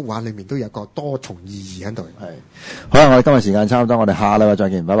算一幅畫裏面都有個多重意義喺度。係，好啦，我哋今日時間差唔多，我哋下禮拜再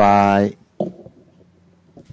見，拜拜。